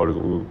đèn hậu thì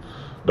cũng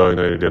đời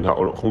này đèn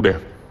hậu nó không đẹp.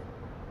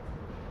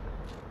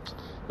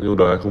 Nhưng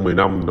đời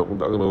 2015 nó cũng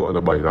đã gọi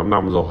là 7-8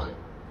 năm rồi.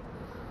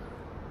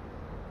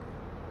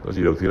 Nó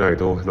chỉ được thế này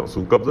thôi, nó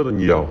xuống cấp rất là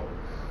nhiều.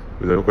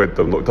 Bây giờ nó quay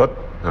tầng nội thất,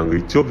 hàng ghế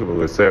trước cho mọi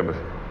người xem này.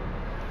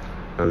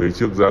 Hàng ghế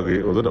trước ra ghế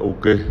nó rất là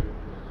ok.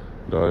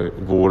 Đấy,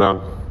 vô lăng,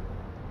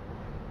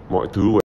 mọi thứ